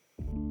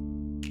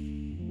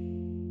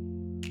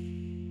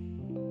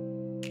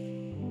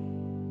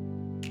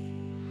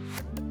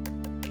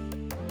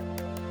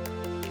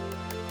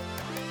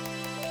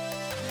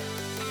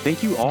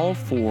 Thank you all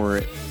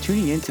for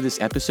tuning into this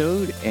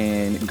episode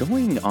and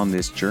going on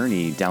this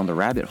journey down the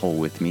rabbit hole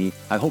with me.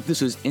 I hope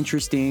this was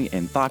interesting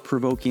and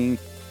thought-provoking.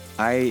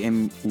 I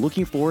am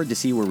looking forward to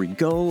see where we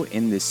go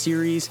in this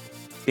series.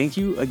 Thank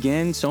you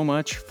again so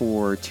much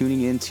for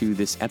tuning into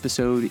this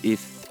episode.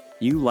 If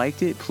you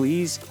liked it,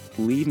 please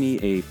leave me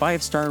a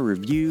 5-star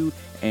review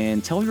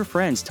and tell your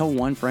friends, tell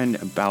one friend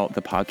about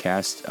the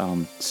podcast,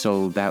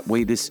 so that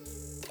way this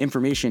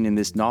information and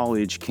this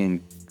knowledge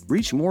can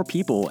reach more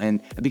people,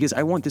 and because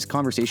I want this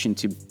conversation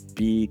to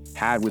be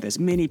had with as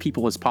many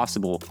people as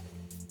possible.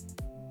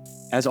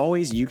 As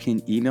always, you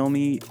can email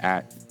me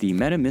at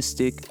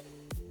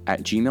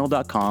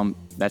themetamystic@gmail.com.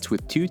 That's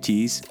with 2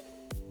 T's.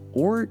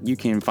 Or you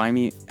can find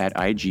me at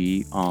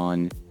IG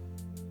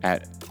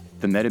at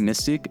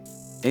themetamystic.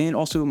 And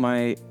also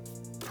my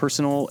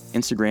personal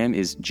Instagram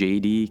is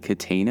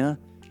jdkatana.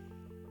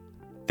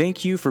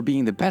 Thank you for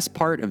being the best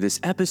part of this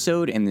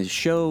episode and this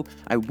show.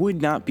 I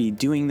would not be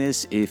doing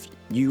this if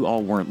you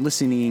all weren't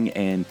listening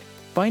and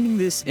finding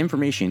this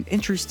information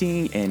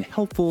interesting and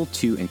helpful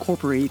to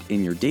incorporate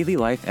in your daily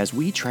life as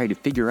we try to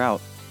figure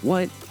out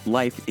what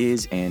life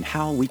is and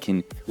how we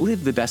can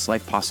live the best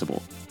life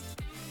possible.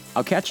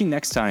 I'll catch you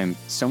next time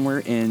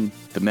somewhere in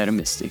the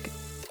Metamystic.